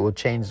true, it will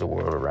change the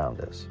world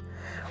around us.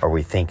 Are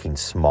we thinking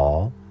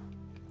small?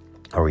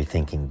 Are we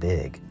thinking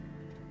big?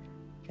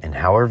 And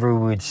however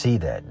we would see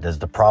that, does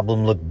the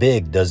problem look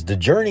big? Does the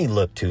journey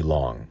look too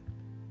long?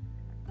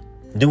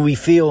 Do we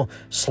feel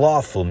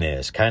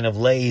slothfulness, kind of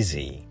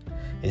lazy?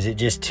 Is it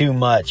just too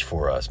much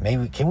for us?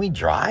 Maybe, can we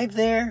drive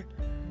there?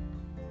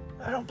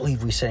 I don't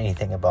believe we said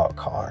anything about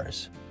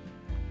cars.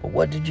 But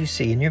what did you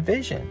see in your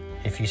vision?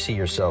 If you see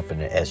yourself in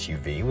an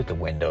SUV with the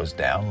windows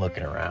down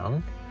looking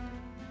around,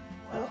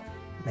 well,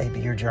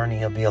 maybe your journey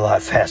will be a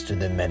lot faster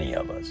than many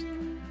of us.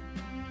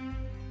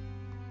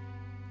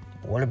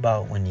 What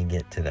about when you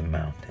get to the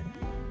mountain?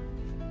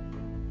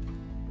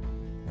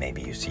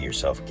 Maybe you see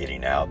yourself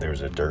getting out.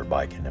 There's a dirt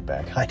bike in the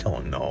back. I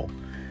don't know.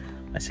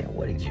 I say,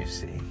 what did you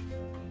see?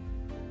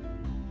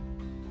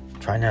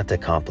 Try not to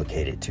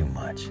complicate it too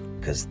much,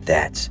 because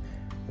that's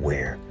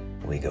where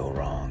we go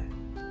wrong.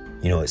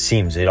 You know, it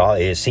seems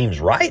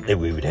right that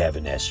we would have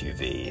an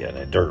SUV and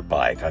a dirt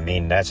bike. I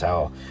mean, that's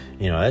how,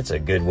 that's a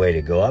good way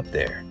to go up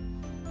there.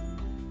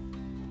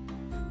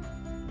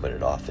 But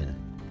it often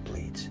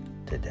leads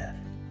to death.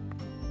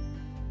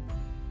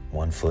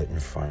 One foot in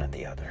front of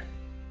the other.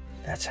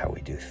 That's how we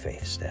do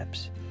faith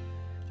steps.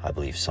 I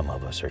believe some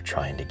of us are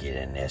trying to get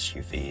in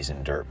SUVs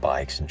and dirt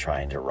bikes and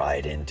trying to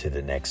ride into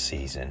the next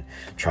season,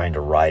 trying to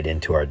ride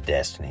into our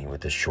destiny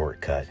with a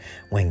shortcut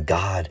when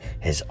God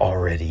has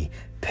already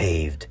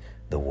paved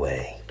the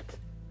way.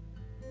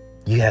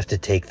 You have to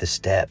take the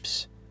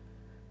steps.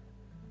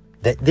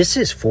 This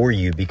is for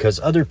you because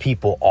other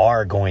people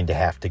are going to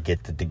have to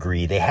get the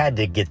degree. They had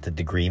to get the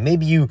degree.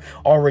 Maybe you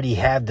already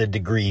have the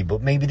degree,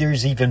 but maybe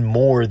there's even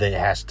more that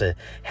has to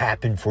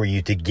happen for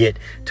you to get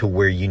to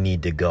where you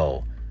need to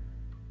go.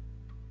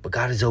 But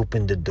God has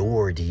opened the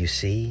door, do you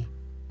see?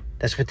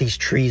 That's what these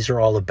trees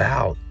are all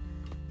about.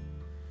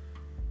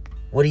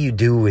 What do you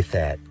do with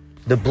that?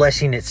 The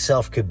blessing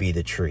itself could be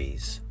the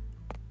trees.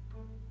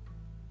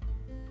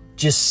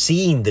 Just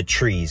seeing the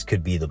trees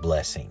could be the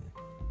blessing.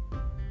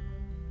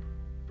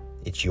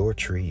 It's your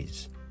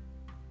trees.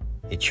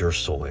 It's your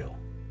soil.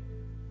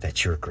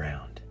 That's your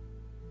ground.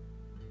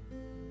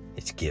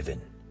 It's given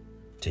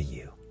to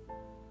you.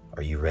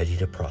 Are you ready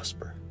to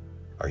prosper?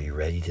 Are you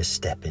ready to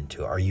step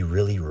into it? Are you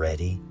really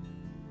ready?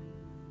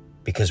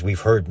 Because we've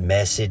heard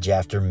message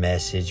after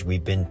message.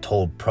 We've been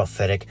told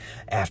prophetic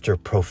after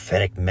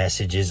prophetic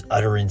messages,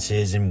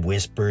 utterances and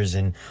whispers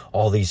and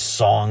all these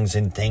songs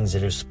and things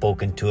that have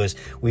spoken to us.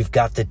 We've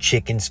got the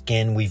chicken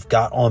skin. We've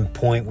got on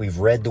point. We've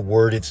read the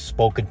word. It's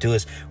spoken to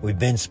us. We've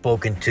been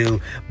spoken to.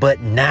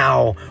 But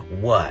now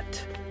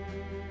what?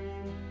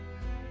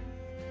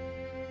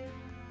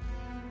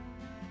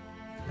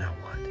 Now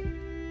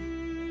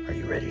what? Are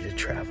you ready to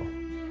travel?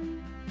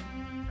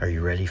 Are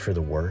you ready for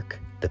the work,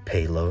 the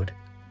payload?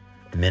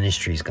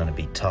 Ministry is going to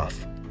be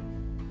tough.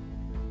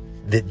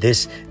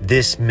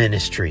 This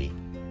ministry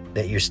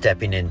that you're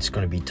stepping in is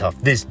going to be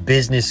tough. This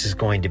business is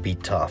going to be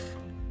tough.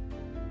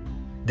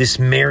 This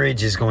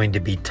marriage is going to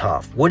be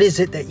tough. What is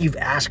it that you've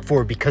asked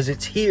for? Because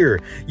it's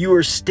here. You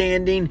are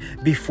standing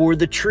before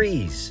the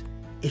trees.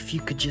 If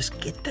you could just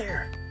get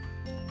there.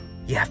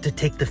 You have to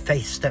take the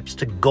faith steps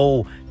to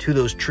go to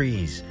those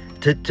trees,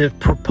 to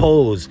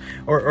propose,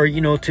 or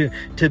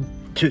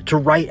to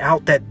write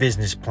out that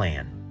business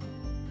plan.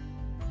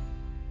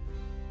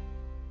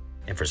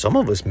 And for some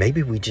of us,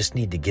 maybe we just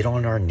need to get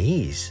on our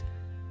knees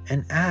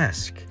and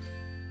ask.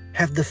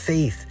 Have the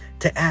faith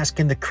to ask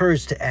and the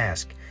courage to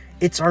ask.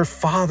 It's our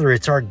Father.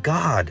 It's our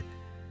God.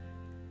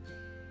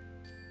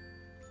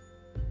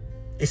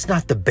 It's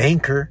not the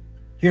banker.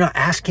 You're not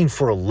asking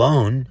for a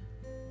loan.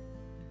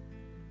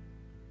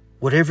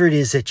 Whatever it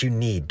is that you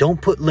need,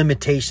 don't put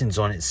limitations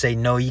on it. Say,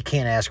 no, you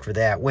can't ask for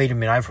that. Wait a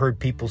minute. I've heard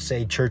people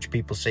say, church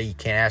people say, you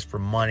can't ask for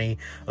money,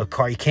 a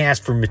car. You can't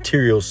ask for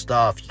material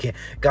stuff. You can't.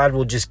 God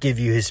will just give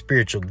you his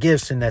spiritual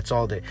gifts, and that's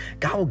all that.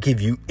 God will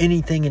give you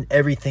anything and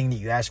everything that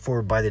you ask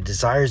for by the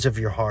desires of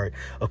your heart,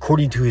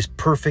 according to his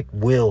perfect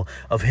will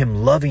of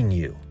him loving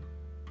you.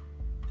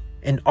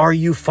 And are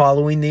you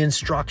following the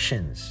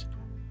instructions?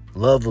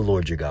 Love the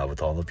Lord your God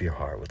with all of your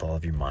heart, with all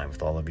of your mind,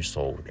 with all of your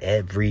soul, with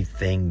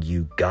everything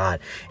you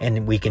got.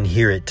 And we can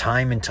hear it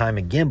time and time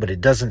again, but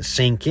it doesn't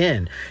sink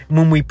in.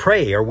 When we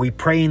pray, are we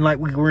praying like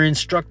we were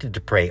instructed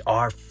to pray?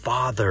 Our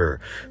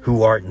Father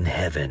who art in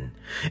heaven.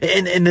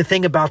 And the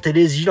thing about that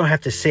is you don't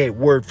have to say it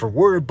word for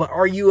word, but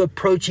are you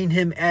approaching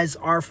him as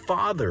our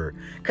Father?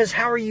 Because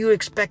how are you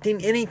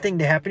expecting anything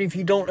to happen if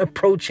you don't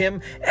approach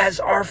him as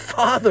our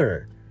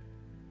Father?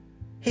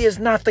 He is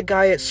not the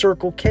guy at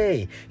Circle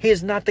K. He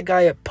is not the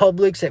guy at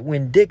Publix, at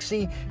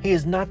Winn-Dixie. He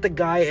is not the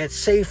guy at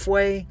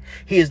Safeway.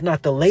 He is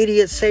not the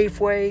lady at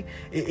Safeway.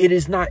 It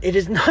is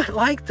not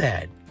like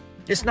that.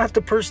 It's not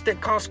the person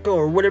at Costco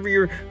or whatever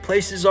your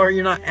places are.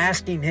 You're not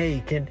asking,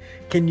 hey, can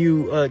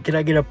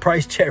I get a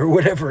price check or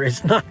whatever.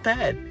 It's not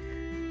that.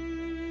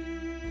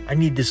 I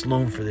need this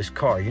loan for this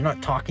car. You're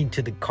not talking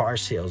to the car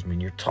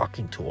salesman. You're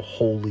talking to a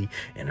holy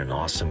and an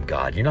awesome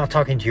God. You're not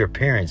talking to your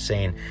parents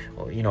saying,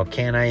 well,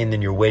 can I? And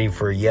then you're waiting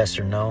for a yes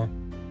or no.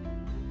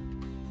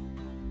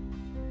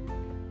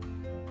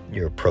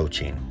 You're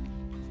approaching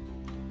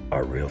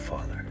our real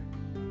Father,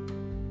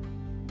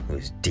 who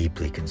is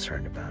deeply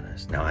concerned about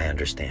us. Now, I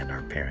understand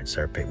our parents.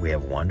 We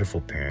have wonderful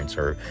parents,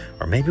 or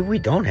maybe we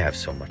don't have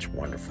so much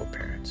wonderful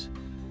parents.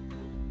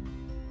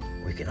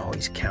 We can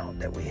always count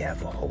that we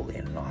have a holy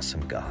and an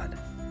awesome God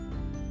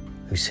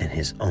who sent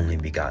his only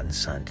begotten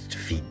Son to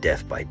defeat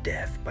death by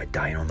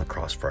dying on the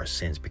cross for our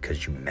sins,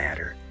 because you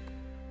matter.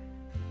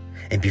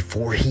 And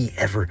before he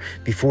ever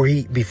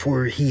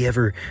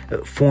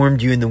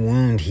formed you in the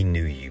womb, he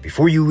knew you.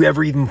 Before you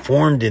ever even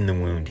formed in the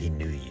womb, he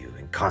knew you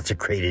and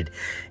consecrated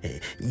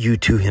you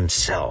to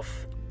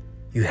himself.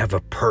 You have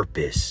a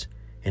purpose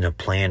and a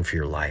plan for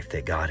your life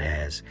that God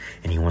has,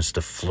 and he wants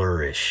to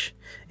flourish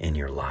in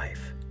your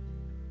life.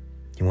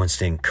 He wants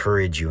to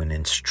encourage you and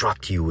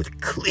instruct you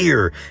with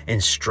clear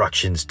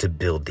instructions to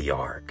build the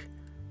ark,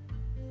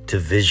 to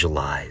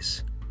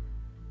visualize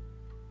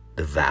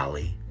the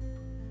valley,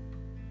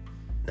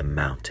 the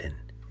mountain,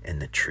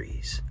 and the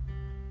trees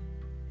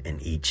in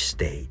each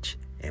stage.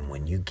 And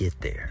when you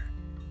get there,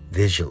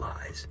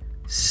 visualize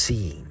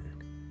seeing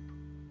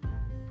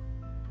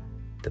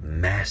the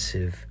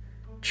massive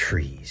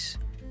trees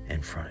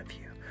in front of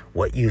you.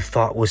 What you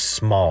thought was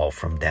small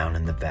from down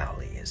in the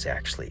valley is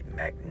actually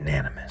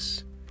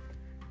magnanimous.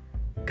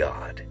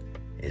 God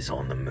is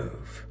on the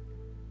move.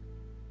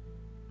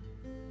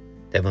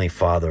 Heavenly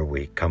Father,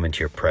 we come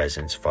into your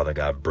presence, Father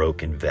God,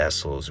 broken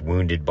vessels,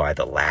 wounded by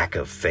the lack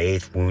of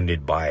faith,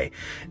 wounded by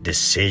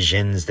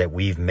decisions that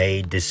we've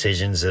made,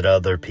 decisions that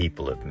other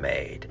people have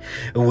made.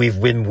 We've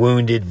been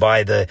wounded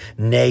by the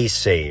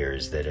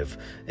naysayers that have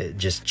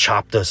just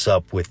chopped us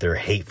up with their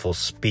hateful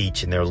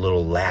speech and their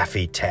little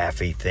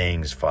laffy-taffy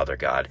things, Father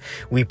God.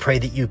 We pray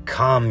that you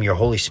come, your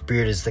Holy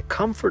Spirit is the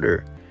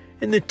comforter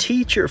and the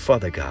teacher,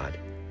 Father God.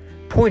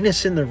 Point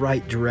us in the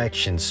right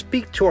direction.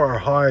 Speak to our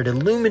heart.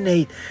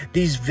 Illuminate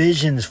these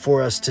visions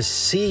for us to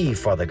see,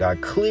 Father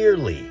God,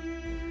 clearly.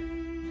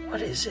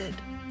 What is it?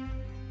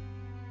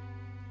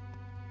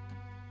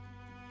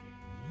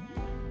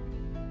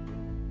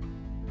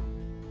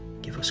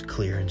 Give us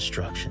clear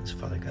instructions,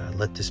 Father God.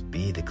 Let this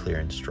be the clear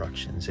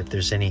instructions. If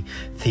there's any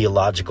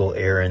theological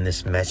error in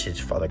this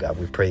message, Father God,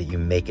 we pray that you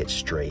make it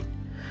straight.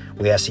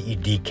 We ask that you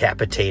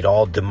decapitate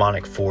all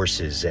demonic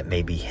forces that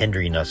may be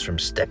hindering us from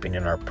stepping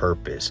in our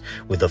purpose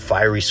with the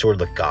fiery sword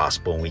of the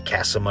gospel, and we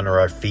cast them under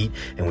our feet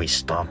and we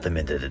stomp them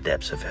into the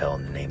depths of hell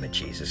in the name of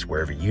Jesus,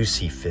 wherever you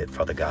see fit,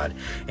 Father God,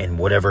 in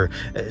whatever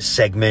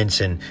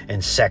segments and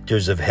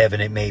sectors of heaven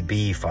it may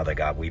be, Father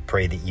God. We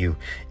pray that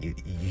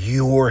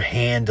your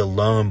hand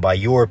alone, by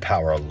your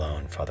power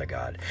alone, Father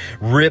God,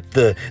 rip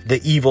the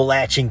evil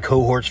latching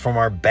cohorts from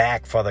our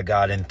back, Father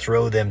God, and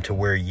throw them to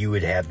where you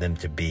would have them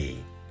to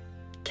be.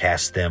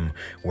 Cast them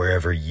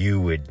wherever you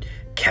would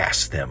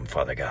cast them,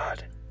 Father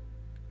God.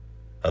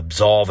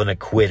 Absolve and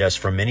acquit us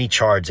from any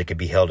charge that could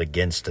be held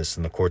against us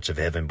in the courts of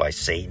heaven by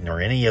Satan or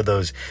any of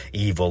those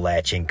evil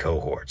latching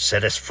cohorts.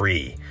 Set us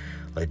free.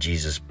 Let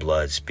Jesus'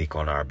 blood speak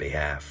on our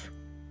behalf.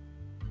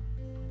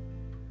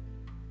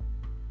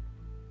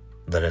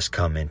 Let us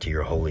come into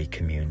your holy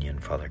communion,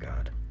 Father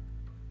God.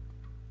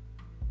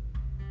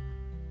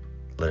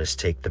 Let us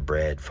take the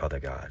bread, Father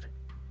God,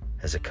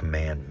 as a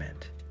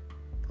commandment.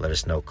 Let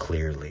us know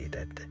clearly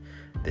that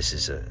this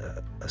is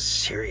a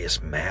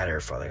serious matter,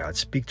 Father God.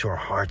 Speak to our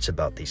hearts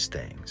about these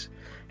things.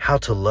 How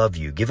to love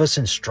you. Give us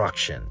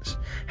instructions.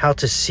 How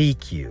to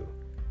seek you.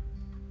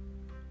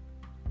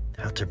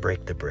 How to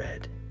break the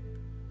bread.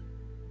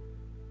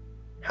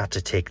 How to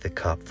take the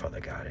cup, Father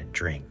God, and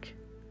drink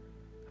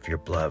of your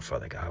blood,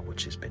 Father God,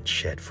 which has been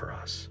shed for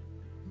us.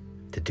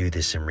 To do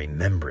this in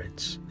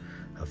remembrance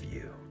of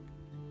you.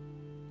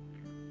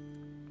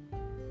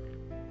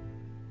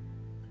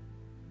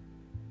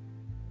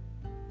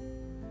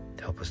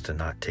 Help us to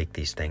not take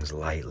these things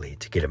lightly,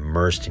 to get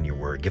immersed in your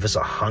word. Give us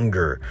a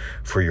hunger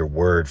for your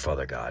word,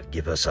 Father God.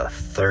 Give us a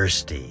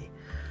thirsty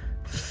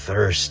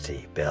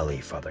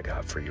belly, Father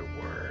God, for your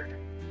word.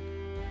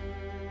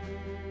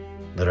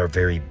 Let our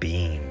very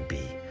being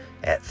be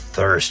at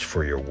thirst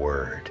for your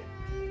word.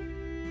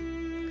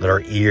 Let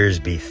our ears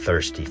be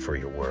thirsty for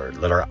your word.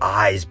 Let our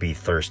eyes be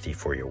thirsty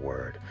for your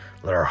word.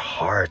 Let our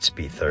hearts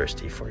be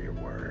thirsty for your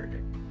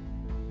word.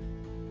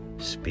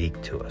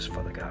 Speak to us,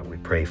 Father God. We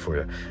pray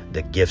for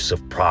the gifts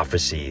of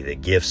prophecy, the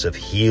gifts of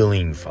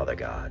healing, Father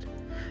God.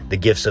 The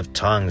gifts of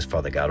tongues,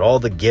 Father God. All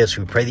the gifts,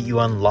 we pray that you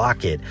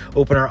unlock it.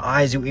 Open our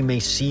eyes that we may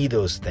see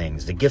those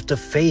things. The gift of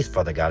faith,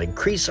 Father God.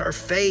 Increase our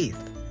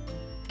faith.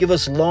 Give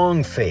us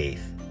long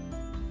faith.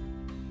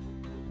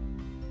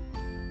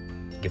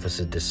 Give us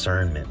a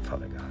discernment,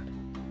 Father God.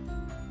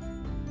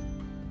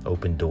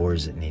 Open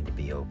doors that need to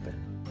be open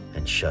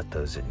and shut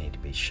those that need to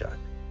be shut.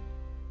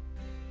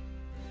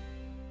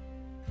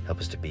 Help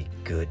us to be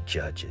good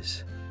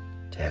judges,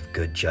 to have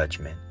good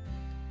judgment,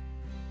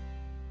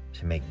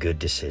 to make good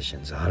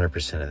decisions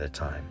 100% of the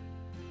time.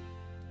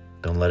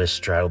 Don't let us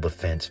straddle the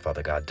fence,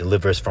 Father God.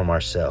 Deliver us from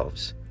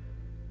ourselves.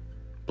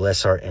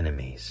 Bless our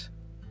enemies.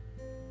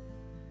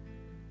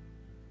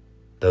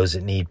 Those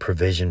that need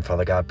provision,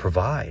 Father God,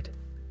 provide.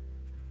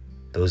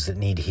 Those that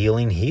need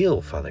healing,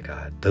 heal, Father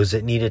God. Those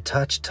that need a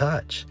touch,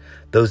 touch.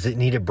 Those that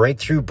need a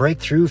breakthrough,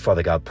 breakthrough,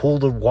 Father God. Pull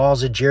the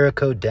walls of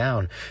Jericho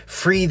down.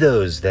 Free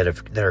those that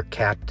are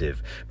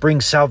captive. Bring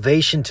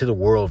salvation to the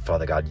world,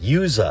 Father God.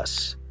 Use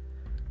us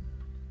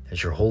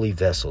as your holy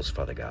vessels,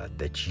 Father God,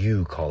 that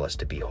you call us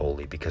to be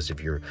holy because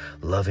of your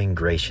loving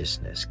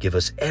graciousness. Give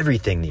us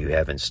everything that you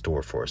have in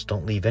store for us.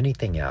 Don't leave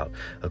anything out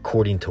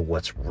according to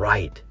what's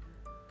right,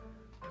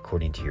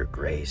 according to your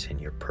grace and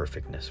your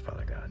perfectness,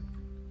 Father God,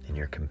 and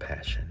your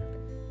compassion.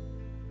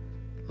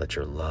 Let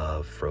your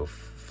love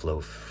flow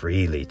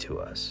freely to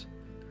us.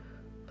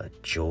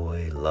 Let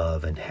joy,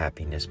 love, and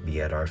happiness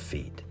be at our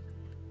feet.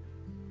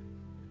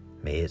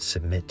 May it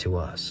submit to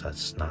us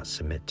not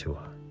submit to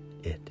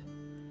it.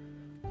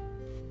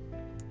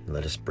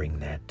 Let us bring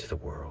that to the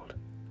world.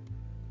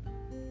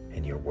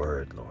 In your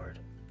word, Lord.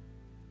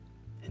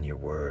 In your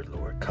word,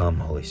 Lord. Come,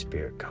 Holy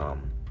Spirit,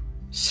 come.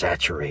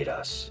 Saturate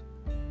us.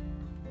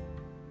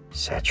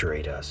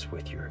 Saturate us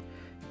with your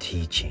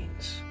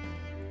teachings,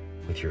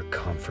 with your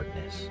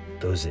comfortness.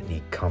 Those that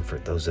need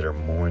comfort, those that are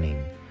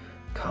mourning,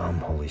 come,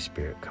 Holy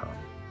Spirit, come.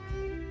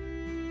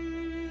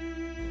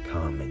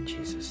 Come in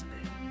Jesus'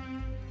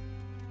 name.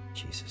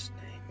 Jesus' name.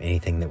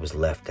 Anything that was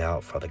left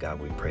out, Father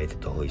God, we pray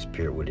that the Holy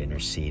Spirit would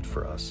intercede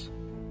for us.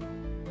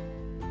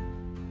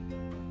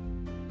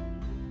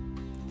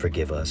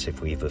 Forgive us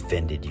if we've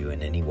offended you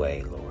in any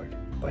way, Lord,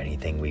 by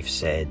anything we've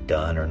said,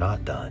 done, or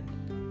not done.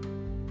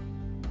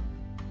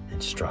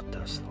 Instruct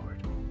us, Lord.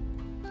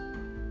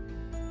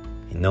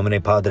 In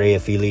nomine Padre,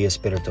 Filii,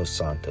 Spiritus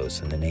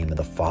Sanctos, in the name of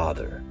the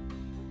Father,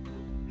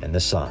 and the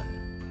Son,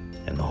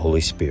 and the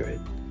Holy Spirit,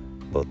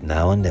 both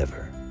now and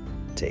ever,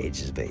 to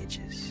ages of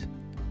ages.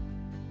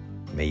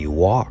 May you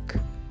walk.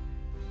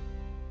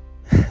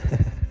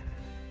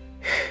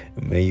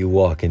 May you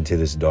walk into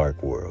this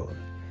dark world,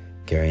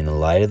 carrying the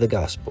light of the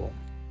gospel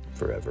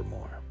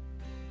forevermore.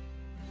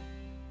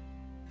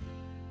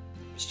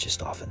 It's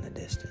just off in the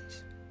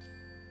distance.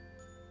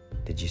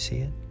 Did you see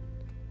it?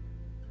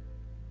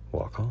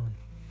 Walk on.